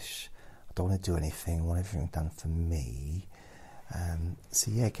selfish. I don't want to do anything. I want everything done for me.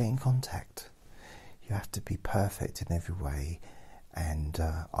 So yeah, get in contact. You have to be perfect in every way, and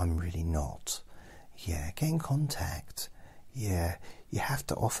I'm really not. Yeah, get in contact. Yeah, you have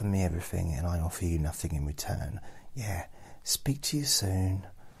to offer me everything, and I offer you nothing in return. Yeah, speak to you soon.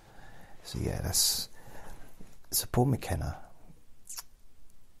 So yeah, that's Paul McKenna.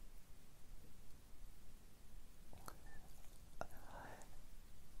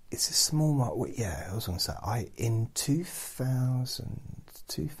 It's a small market. Yeah, I was going to say, in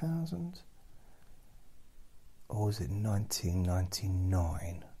 2000, or was it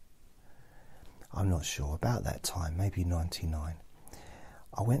 1999? I'm not sure, about that time, maybe 99.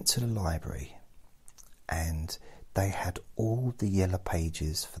 I went to the library and they had all the yellow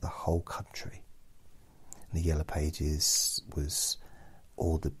pages for the whole country. And the yellow pages was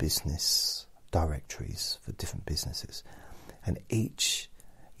all the business directories for different businesses. And each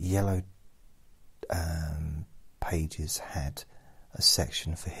yellow pages had a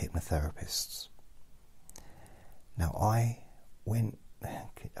section for hypnotherapists. Now I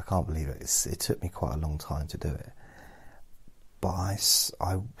can't believe it. It took me quite a long time to do it, but I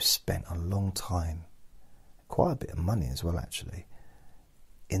spent a long time, quite a bit of money as well actually,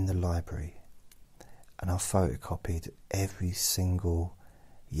 in the library, and I photocopied every single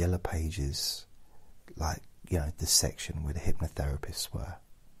yellow pages, like, you know, the section where the hypnotherapists were,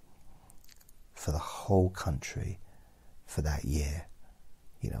 for the whole country for that year,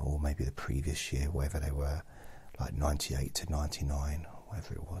 you know, or maybe the previous year, wherever they were, like 98 to 99,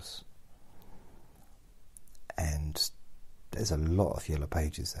 whatever it was. And there's a lot of yellow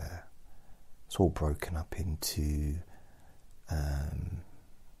pages there. It's all broken up into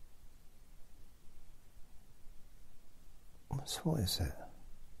what is it?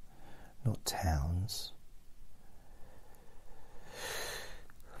 Not towns,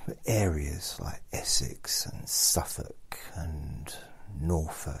 but areas like Essex and Suffolk and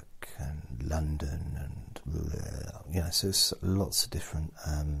Norfolk and London and, you know, so there's lots of different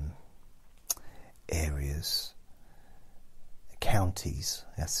areas, counties,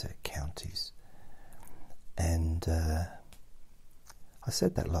 that's it, counties. And I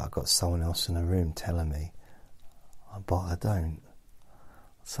said that like I got someone else in the room telling me, but I don't.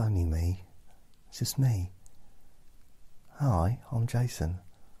 It's only me. It's just me. Hi, I'm Jason.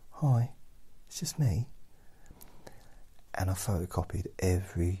 Hi, it's just me. And I photocopied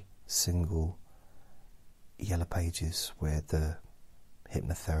every single yellow pages where the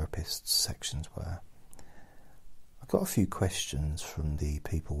hypnotherapist sections were. I got a few questions from the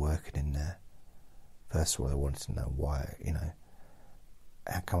people working in there. First of all, they wanted to know why, you know,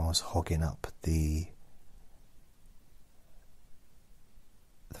 how come I was hogging up the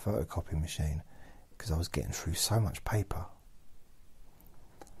photocopy machine, because I was getting through so much paper.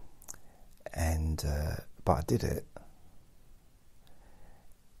 And but I did it.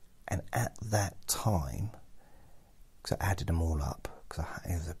 And at that time, because I added them all up, because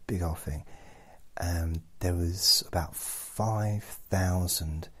it was a big old thing, there was about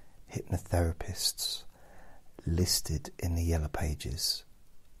 5,000 hypnotherapists listed in the yellow pages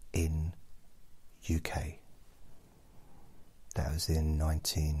in UK. That was in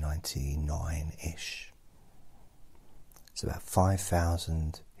 1999-ish. So about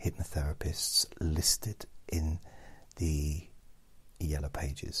 5,000 hypnotherapists listed in the yellow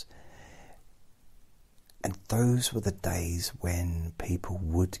pages. And those were the days when people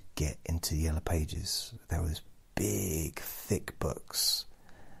would get into the yellow pages. There was big, thick books,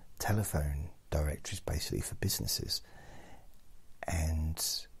 telephone directories basically for businesses.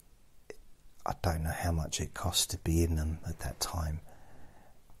 And I don't know how much it cost to be in them at that time,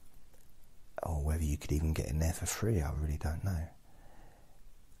 or whether you could even get in there for free. I really don't know.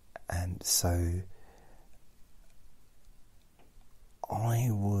 And so I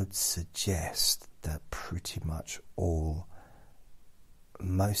would suggest that pretty much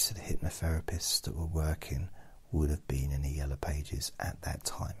most of the hypnotherapists that were working would have been in the yellow pages at that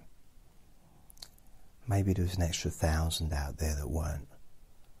time. Maybe there was an extra 1,000 out there that weren't.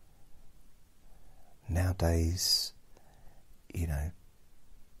 nowadays, you know,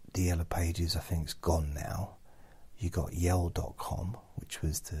 the Yellow Pages, I think, is gone now. You got Yell.com, which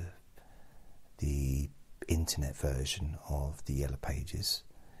was the internet version of the Yellow Pages.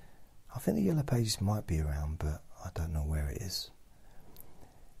 I think the Yellow Pages might be around, but I don't know where it is.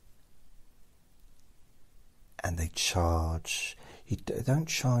 And they charge, they don't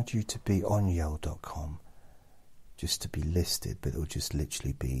charge you to be on Yell.com just to be listed, but it will just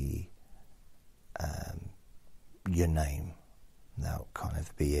literally be your name. That'll kind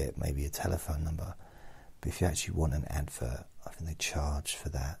of be it, maybe a telephone number. But if you actually want an advert, I think they charge for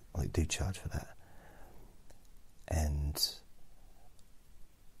that. Well, they do charge for that. And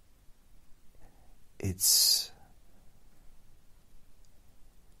it's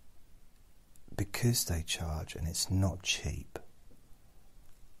because they charge and it's not cheap.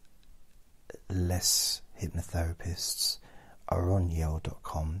 Less hypnotherapists are on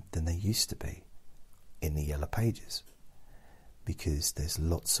Yell.com than they used to be in the Yellow Pages, because there's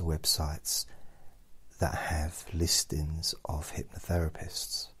lots of websites that have listings of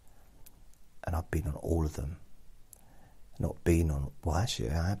hypnotherapists, and I've been on all of them. Not been on, well, actually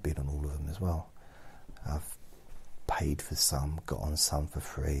I have been on all of them as well. I've paid for some, got on some for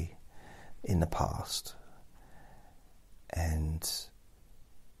free in the past, and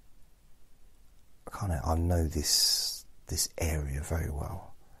I know this area very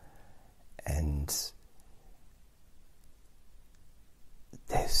well, and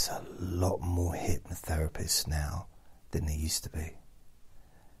there's a lot more hypnotherapists now than there used to be.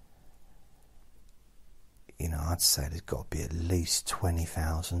 You know, I'd say there's got to be at least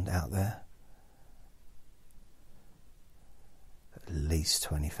 20,000 out there. At least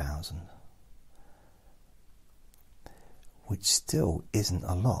 20,000. Which still isn't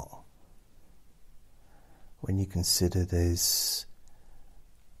a lot, when you consider there's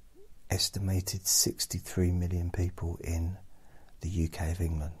estimated 63 million people in the UK of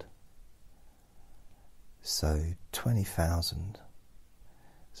England. So 20,000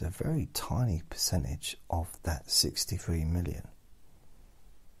 is a very tiny percentage of that 63 million.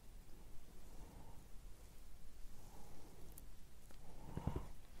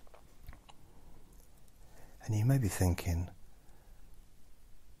 And you may be thinking,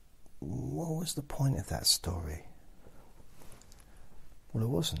 what was the point of that story? Well, it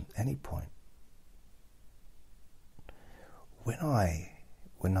wasn't any point. When I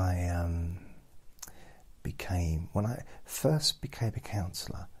first became a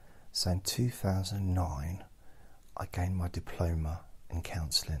counsellor, so in 2009 I gained my diploma in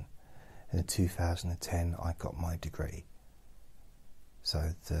counselling, and in 2010 I got my degree.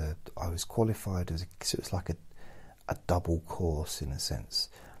 So I was qualified so it was like a double course in a sense.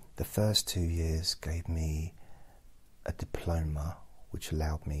 The first 2 years gave me a diploma, which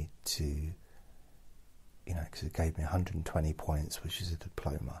allowed me to, you know, because it gave me 120 points, which is a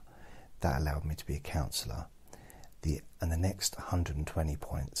diploma. That allowed me to be a counsellor. And the next 120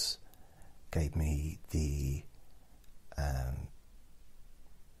 points gave me the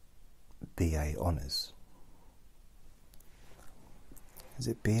BA Honours. Is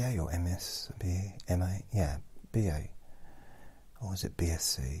it BA or MS? MA? Yeah, BA. Or is it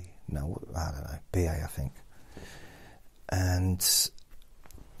BSc? No, I don't know. BA, I think. And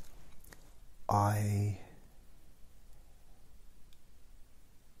I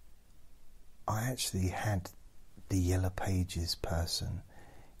actually had the Yellow Pages person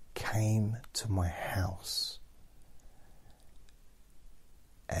came to my house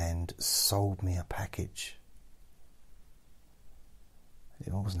and sold me a package.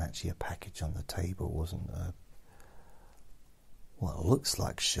 It wasn't actually a package on the table. It wasn't it looks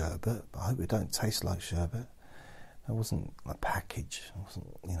like sherbet, but I hope it don't taste like sherbet. It wasn't a package. It wasn't,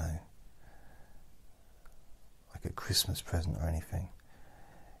 you know, like a Christmas present or anything.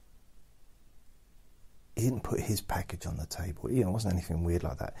 He didn't put his package on the table. You know, it wasn't anything weird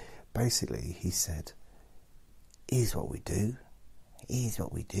like that. Basically, he said, here's what we do. Here's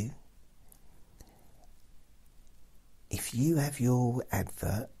what we do. If you have your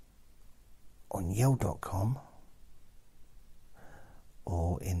advert on Yell.com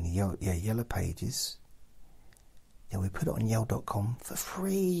or in the Yellow Pages, then we put it on Yell.com for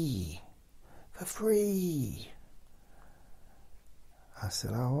free. For free. I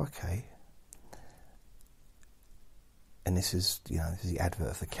said, oh, okay. And this is the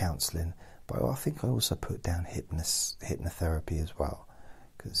advert for counselling, but I think I also put down hypnotherapy as well,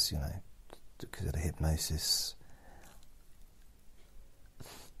 because of the hypnosis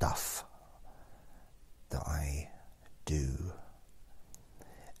stuff that I do.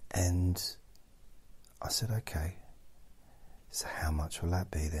 And I said, okay, so how much will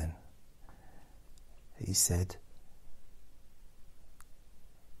that be then? he said,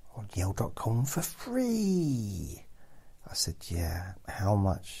 on Yale.com for free. I said, yeah, how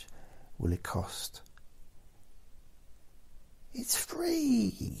much will it cost? It's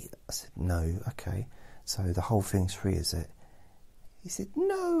free. I said, no, okay, so the whole thing's free, is it? He said,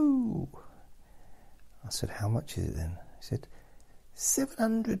 no. I said, how much is it then? He said,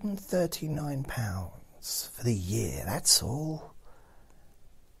 £739 for the year, that's all.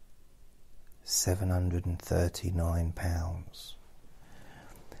 £739.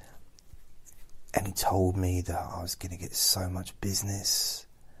 And he told me that I was going to get so much business.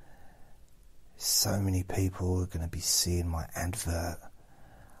 So many people are going to be seeing my advert.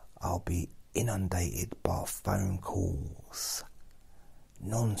 I'll be inundated by phone calls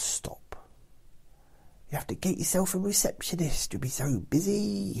non-stop. You have to get yourself a receptionist. You'll be so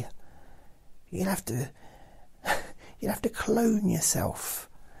busy. You'll have to clone yourself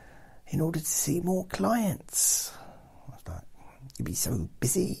in order to see more clients. I was like, you'll be so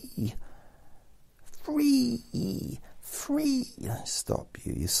busy. Free. Stop,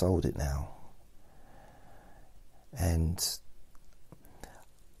 you sold it now. And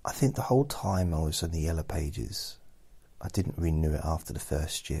I think the whole time I was on the Yellow Pages, I didn't renew it after the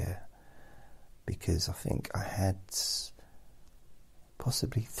first year, because I think I had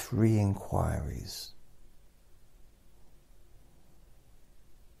possibly 3 inquiries.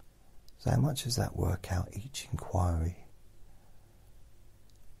 So how much does that work out each inquiry?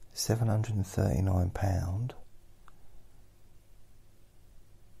 £739.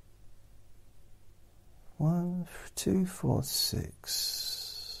 1, 2, 4,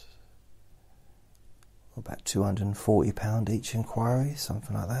 6. About £240 each inquiry,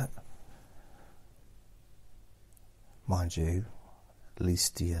 something like that. Mind you, at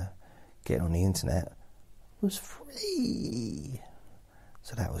least the getting on the internet was free,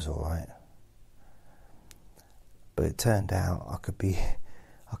 so that was all right. But it turned out I could be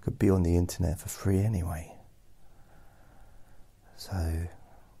on the internet for free anyway. So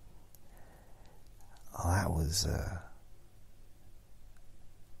that was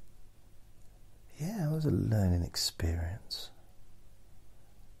it was a learning experience.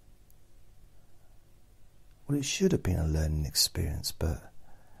 Well, it should have been a learning experience, but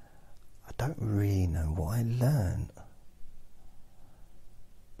I don't really know what I learned.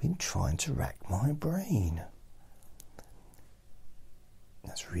 Been trying to rack my brain.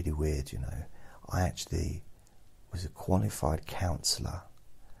 That's really weird, you know. I actually was a qualified counsellor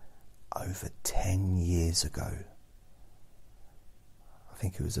over 10 years ago. I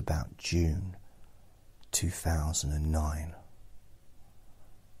think it was about June 2009.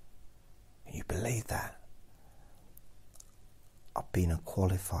 Can you believe that? I've been a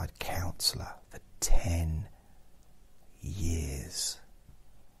qualified counsellor for 10 years.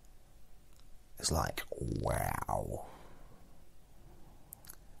 It's like, wow.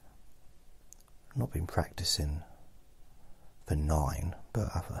 I've not been practising for 9, but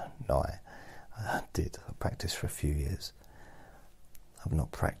I did. I practised for a few years. I've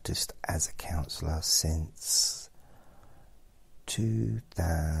not practised as a counsellor since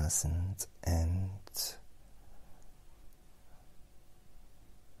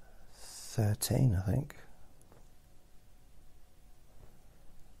 2013, I think.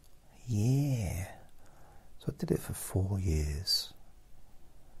 Yeah. So I did it for 4 years.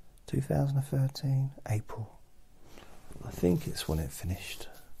 2013, April. I think it's when it finished.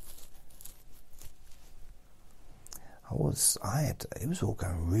 It was all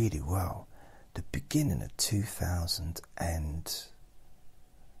going really well. The beginning of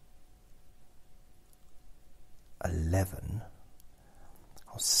 2011,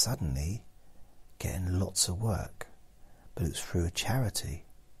 I was suddenly getting lots of work, but it was through a charity,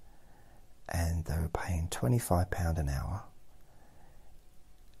 and they were paying £25 an hour,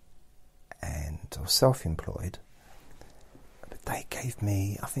 and I was self-employed, but they gave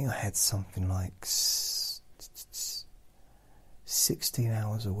me, I think I had something like 16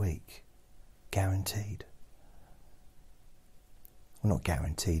 hours a week, guaranteed. Well, not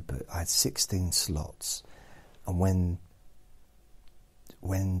guaranteed, but I had 16 slots, and when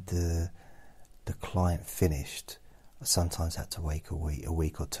the client finished, I sometimes had to wait a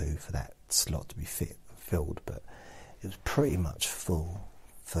week or two for that slot to be filled, but it was pretty much full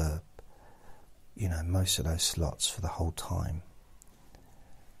for, you know, most of those slots for the whole time.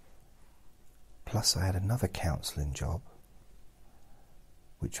 Plus I had another counselling job,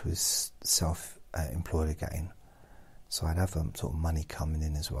 which was self-employed again, so I'd have sort of money coming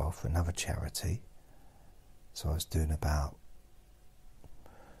in as well for another charity. So I was doing about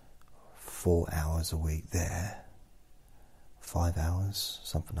 4 hours a week there, 5 hours,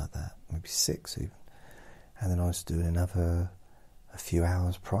 something like that, maybe 6 even. and then I was doing a few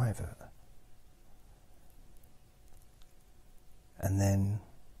hours private. And then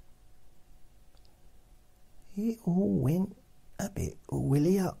it all went a bit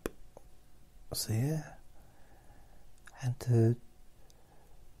willy up. So yeah, and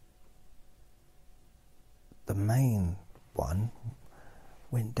the main one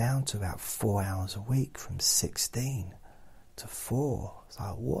went down to about 4 hours a week, from 16 to 4. It's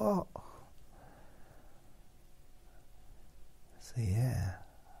like, what? So yeah,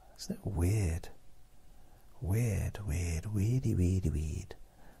 isn't it weird? Weird.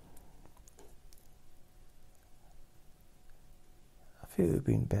 I feel it would have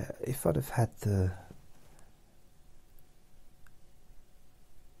been better if I'd have had the...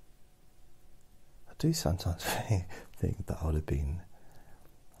 I do sometimes think that I would have been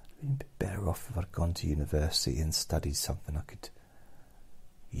a bit better off if I'd gone to university and studied something I could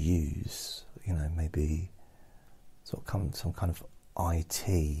use, you know, maybe sort of some kind of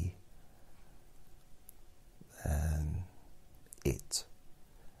IT,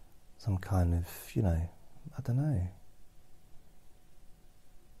 some kind of, you know, I don't know,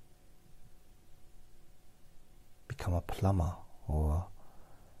 become a plumber, or,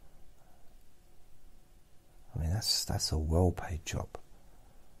 I mean, that's a well-paid job.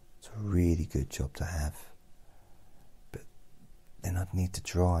 It's a really good job to have. But then I'd need to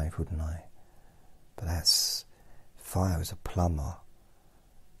drive, wouldn't I? But that's, if I was a plumber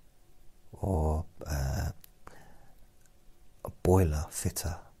or a boiler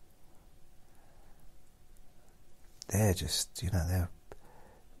fitter, they're just, you know,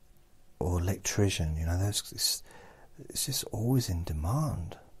 or electrician, you know, it's just always in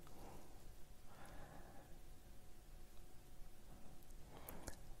demand.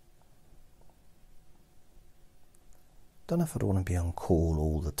 Don't know if I'd want to be on call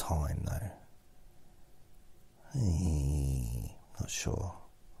all the time though. Not sure.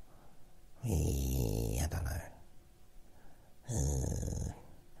 I don't know.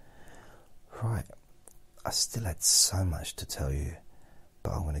 Right, I still had so much to tell you,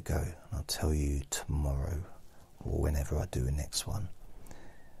 but I'm going to go and I'll tell you tomorrow or whenever I do a next one,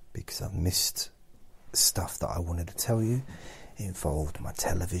 because I've missed stuff that I wanted to tell you. It involved my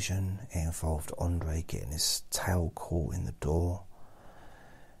television, it involved Andre getting his tail caught in the door,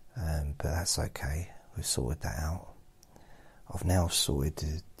 but that's okay, we've sorted that out. I've now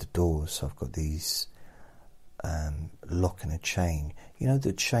sorted the doors, so I've got these lock and a chain. You know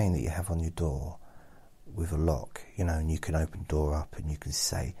the chain that you have on your door with a lock, you know, and you can open the door up and you can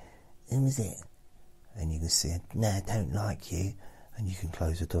say, who is it? And you can say, no, I don't like you, and you can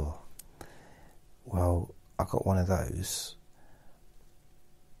close the door. Well, I got one of those,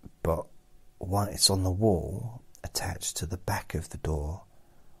 but it's on the wall attached to the back of the door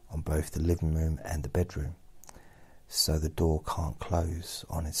on both the living room and the bedroom, so the door can't close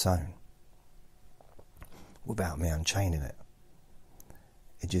on its own without me unchaining it.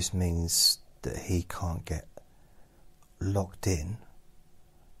 It just means that he can't get locked in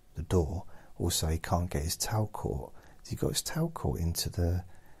the door. Also, he can't get his tail caught. He got his tail caught into the,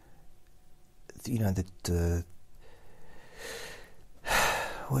 you know, the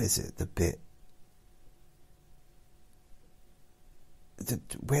what is it? The bit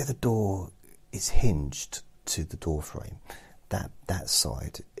where the door is hinged to the door frame. That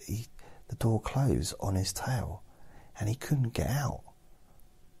side, the door closed on his tail, and he couldn't get out.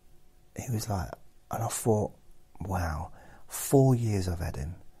 He was like, and I thought, wow, 4 years I've had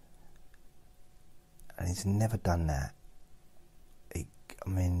him, and he's never done that. I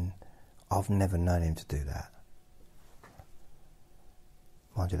mean, I've never known him to do that.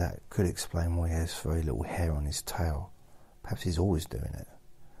 Mind you, that could explain why he has very little hair on his tail. Perhaps he's always doing it.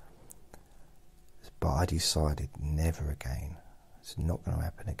 But I decided never again. It's not going to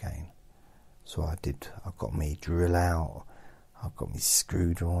happen again. So I did. I got me drill out. I got me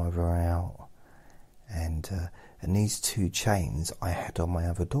screwdriver out. And these two chains I had on my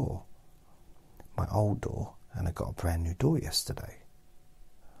other door. My old door. And I got a brand new door yesterday.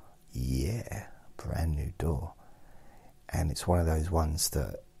 Yeah, brand new door. And it's one of those ones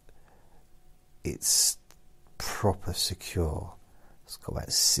that it's proper secure. It's got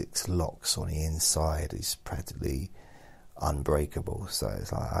about 6 locks on the inside. It's practically unbreakable. So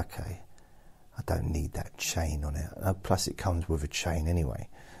it's like, okay, I don't need that chain on it. Plus it comes with a chain anyway.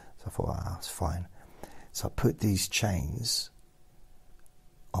 So I thought, it's fine. So I put these chains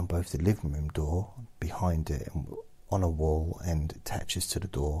on both the living room door, behind it, and on a wall, and attaches to the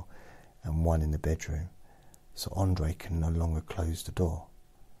door, and one in the bedroom. So Andre can no longer close the door.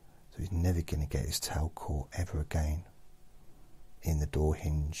 So he's never going to get his tail caught ever again in the door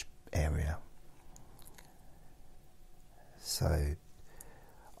hinge area. So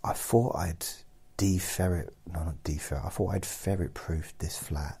I thought I'd I thought I'd ferret-proof this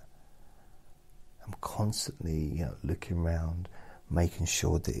flat. I'm constantly, looking around, making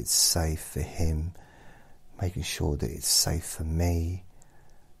sure that it's safe for him, making sure that it's safe for me.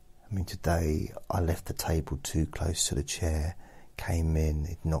 I mean, today I left the table too close to the chair, came in,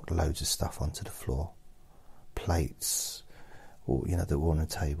 it knocked loads of stuff onto the floor, plates, that were on the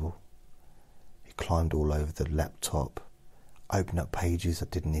table. He climbed all over the laptop, opened up pages I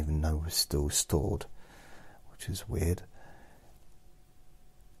didn't even know were still stored, which is weird.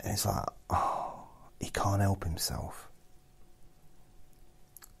 And it's like, he can't help himself.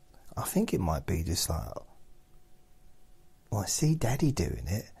 I think it might be just like, I see Daddy doing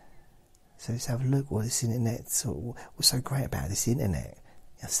it, so let's have a look what this internet, what's so great about this internet.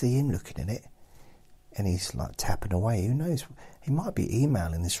 I see him looking at it, and he's like tapping away. Who knows? He might be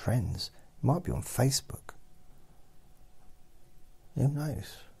emailing his friends. He might be on Facebook. Who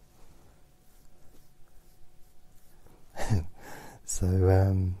knows? So,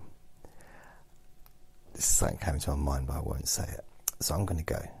 this is something came to my mind, but I won't say it. So I'm going to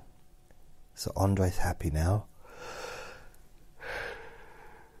go. So Andre's happy now.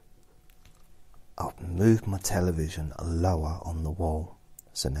 I've moved my television lower on the wall,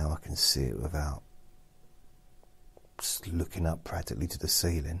 so now I can see it without just looking up practically to the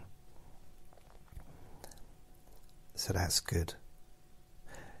ceiling. So that's good.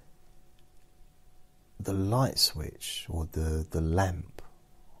 The light switch, or the lamp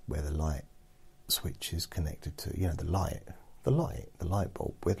where the light switch is connected to, the light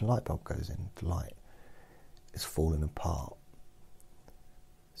bulb, where the light bulb goes in, the light is falling apart.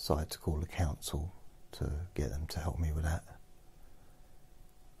 So I had to call the council to get them to help me with that.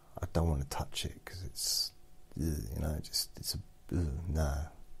 I don't want to touch it because it's, no.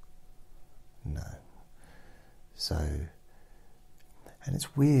 So, and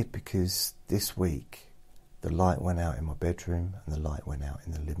it's weird because this week the light went out in my bedroom and the light went out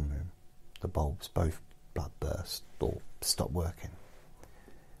in the living room. The bulbs both blood burst or stopped working.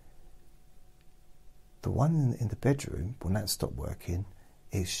 The one in the bedroom, when that stopped working,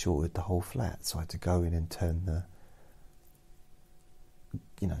 it shorted the whole flat, so I had to go in and turn the,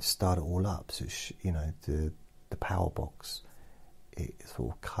 start it all up. So the power box, it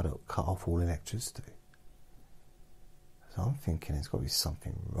sort of cut off all electricity. So I'm thinking there's got to be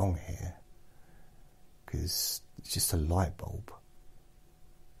something wrong here, because it's just a light bulb.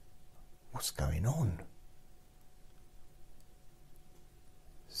 What's going on?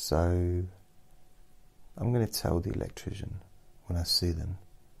 So I'm going to tell the electrician when I see them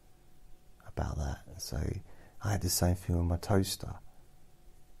about that. So I had the same thing with my toaster.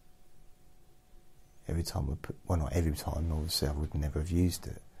 Every time not every time, obviously I would never have used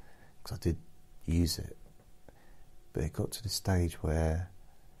it, because I did use it, but it got to the stage where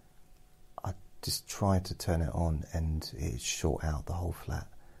I just tried to turn it on and it short out the whole flat.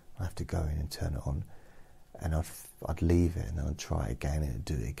 I have to go in and turn it on, and I'd leave it and then I'd try it again and it'd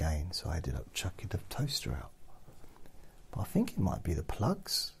do it again. So I ended up chucking the toaster out. But I think it might be the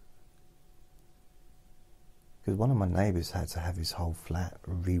plugs, because one of my neighbours had to have his whole flat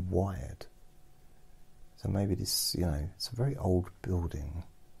rewired. So maybe this, it's a very old building.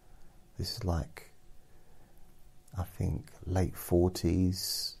 This is like, I think, late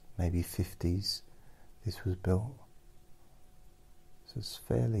 40s, maybe 50s, this was built. So it's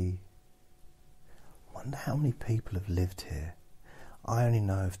fairly... I wonder how many people have lived here. I only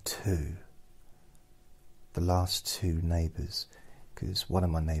know of two. The last two neighbours, because one of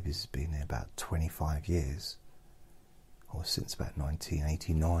my neighbours has been there about 25 years, or since about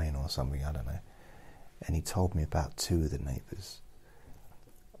 1989 or something, I don't know. And he told me about two of the neighbours.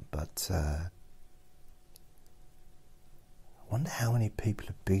 But I wonder how many people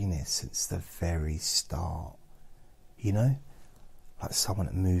have been here since the very start. Like someone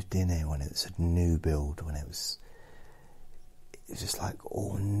that moved in here when it was a new build, when it was just like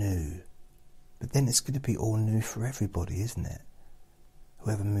all new. But then it's going to be all new for everybody, isn't it?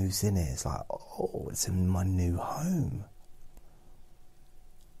 Whoever moves in here is like, oh, it's in my new home.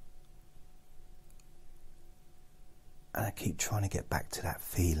 And I keep trying to get back to that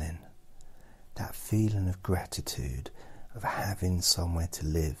feeling of gratitude, of having somewhere to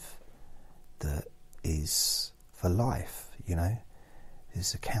live that is for life,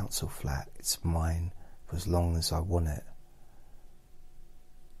 It's a council flat, it's mine for as long as I want it.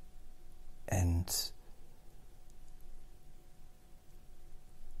 And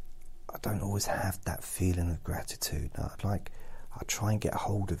I don't always have that feeling of gratitude. I try and get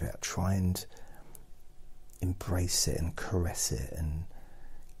hold of it, I try and embrace it and caress it and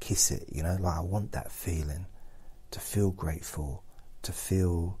kiss it, like I want that feeling. to feel grateful, to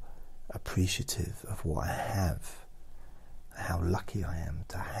feel appreciative of what I have, how lucky I am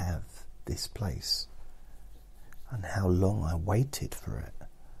to have this place, and how long I waited for it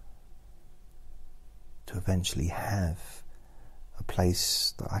to eventually have a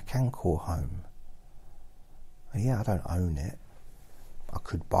place that I can call home. And yeah, I don't own it. I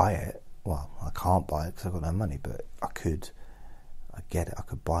could buy it. Well, I can't buy it because I've got no money, but I could. I get it. I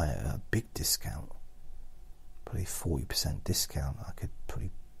could buy it at a big discount, probably 40% discount. I could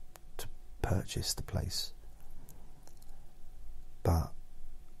probably to purchase the place, but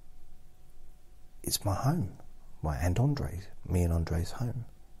it's my home, and Andre's, me and Andre's home,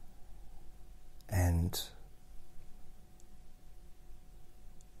 and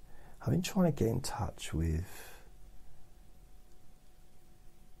I've been trying to get in touch with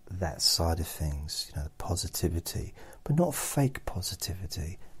that side of things, the positivity, but not fake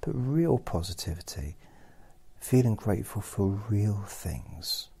positivity, but real positivity, feeling grateful for real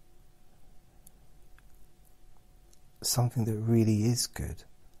things, something that really is good,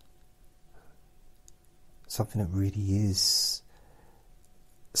 something that really is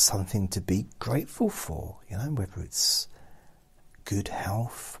something to be grateful for, whether it's good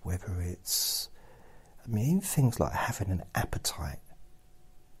health, whether it's, even things like having an appetite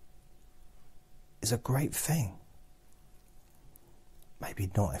is a great thing. Maybe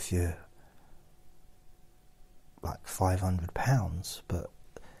not if you're like £500, but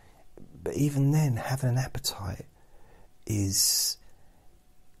even then, having an appetite is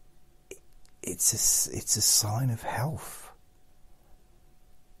it's a sign of health.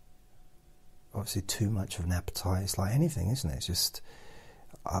 Obviously, too much of an appetite is like anything, isn't it? It's just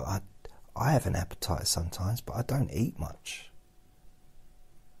I have an appetite sometimes, but I don't eat much.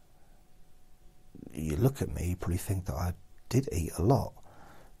 You look at me, you probably think that I did eat a lot,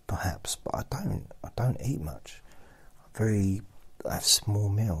 perhaps, but I don't eat much. I have small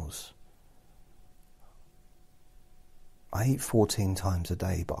meals. I eat 14 times a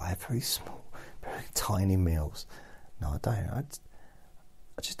day, but I have very small, very tiny meals. No, I don't.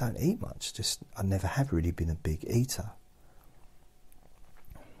 I just don't eat much. I never have really been a big eater.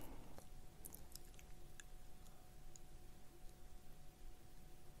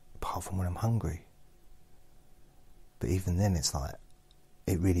 Apart from when I'm hungry. But even then, it's like,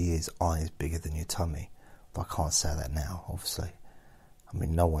 it really is eyes bigger than your tummy. But I can't say that now, obviously.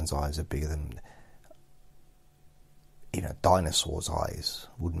 No one's eyes are bigger than, dinosaurs' eyes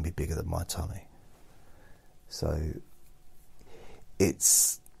wouldn't be bigger than my tummy. So,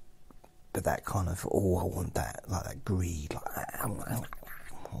 but that kind of, I want that, like that greed, like,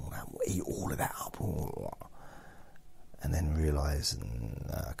 I'll eat all of that up. And then realise,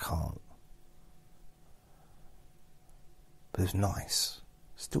 I can't. But it's nice.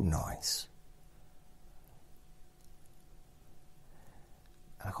 Still nice.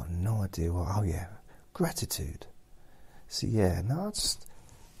 And I've got no idea what... Oh, yeah. Gratitude. So, yeah. No, I'm just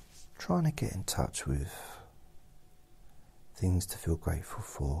trying to get in touch with things to feel grateful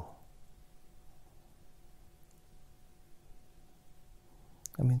for.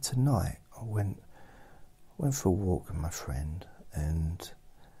 Tonight I went for a walk with my friend, and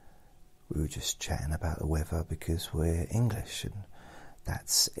we were just chatting about the weather because we're English, and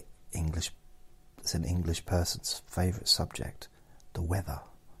that's English. It's an English person's favourite subject, the weather.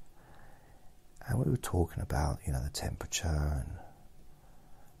 And we were talking about, the temperature,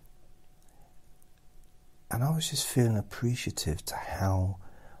 and I was just feeling appreciative to how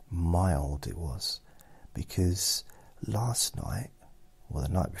mild it was, because last night, or the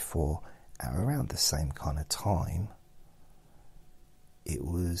night before, at around the same kind of time, it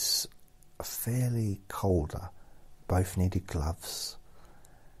was fairly colder. Both needed gloves,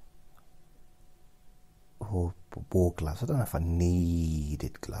 or wore gloves. I don't know if I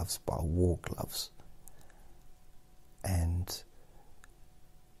needed gloves, but I wore gloves. And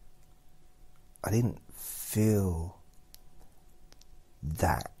I didn't feel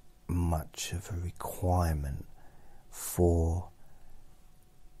that much of a requirement for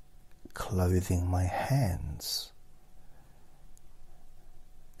clothing my hands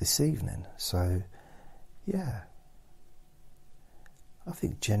this evening. So, yeah, I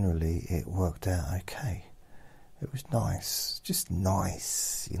think generally it worked out okay. It was nice, just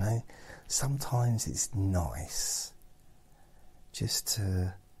nice, Sometimes it's nice just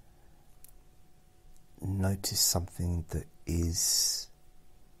to notice something that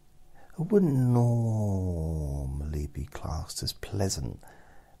wouldn't normally be classed as pleasant,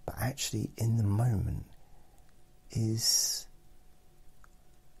 but actually in the moment is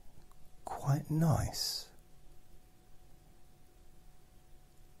quite nice.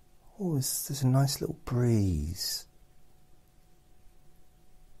 Oh, there's a nice little breeze.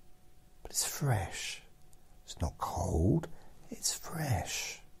 But it's fresh. It's not cold, it's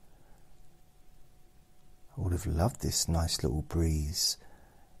fresh. I would have loved this nice little breeze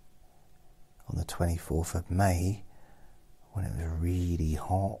on the 24th of May when it was really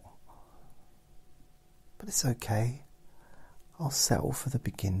hot. But it's okay. I'll settle for the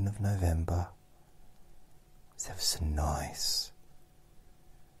beginning of November. It's ever so nice.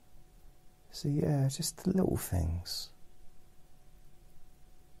 So yeah, just the little things.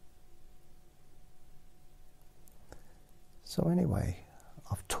 So anyway,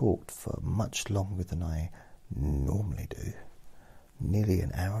 I've talked for much longer than I normally do. Nearly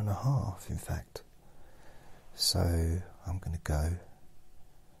an hour and a half, in fact. So I'm going to go.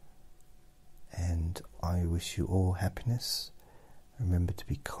 And I wish you all happiness. Remember to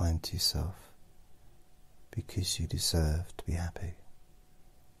be kind to yourself, because you deserve to be happy.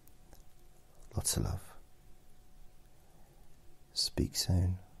 Lots of love. Speak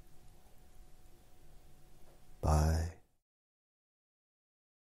soon.